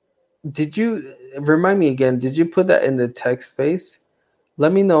 Did you remind me again? Did you put that in the text space?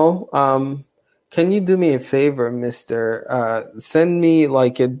 Let me know. Can you do me a favor, Mister? Send me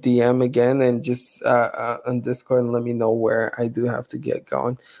like a DM again, and just on Discord, and let me know where I do have to get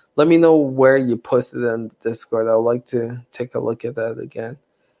going. Let me know where you posted it on Discord. I'd like to take a look at that again.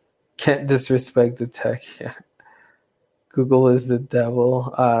 Can't disrespect the tech. Yeah. Google is the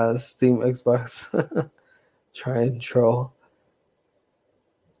devil. Steam, Xbox, try and troll.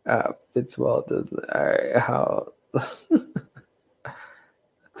 Fits well, doesn't it? All right, how?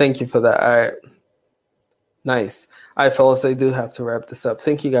 Thank you for that. All right. Nice. All right, fellas, I do have to wrap this up.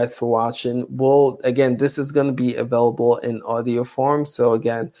 Thank you guys for watching. Again, this is going to be available in audio form. So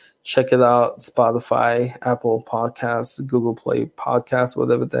again, check it out. Spotify, Apple Podcasts, Google Play Podcasts,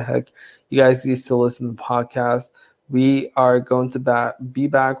 whatever the heck you guys used to listen to podcasts. We are going to be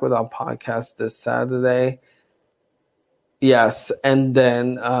back with our podcast this Saturday. Yes. And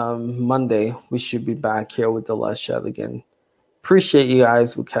then Monday, we should be back here with the Last Shot again. Appreciate you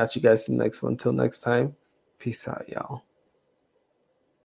guys. We'll catch you guys in the next one. Until next time. Peace out, y'all.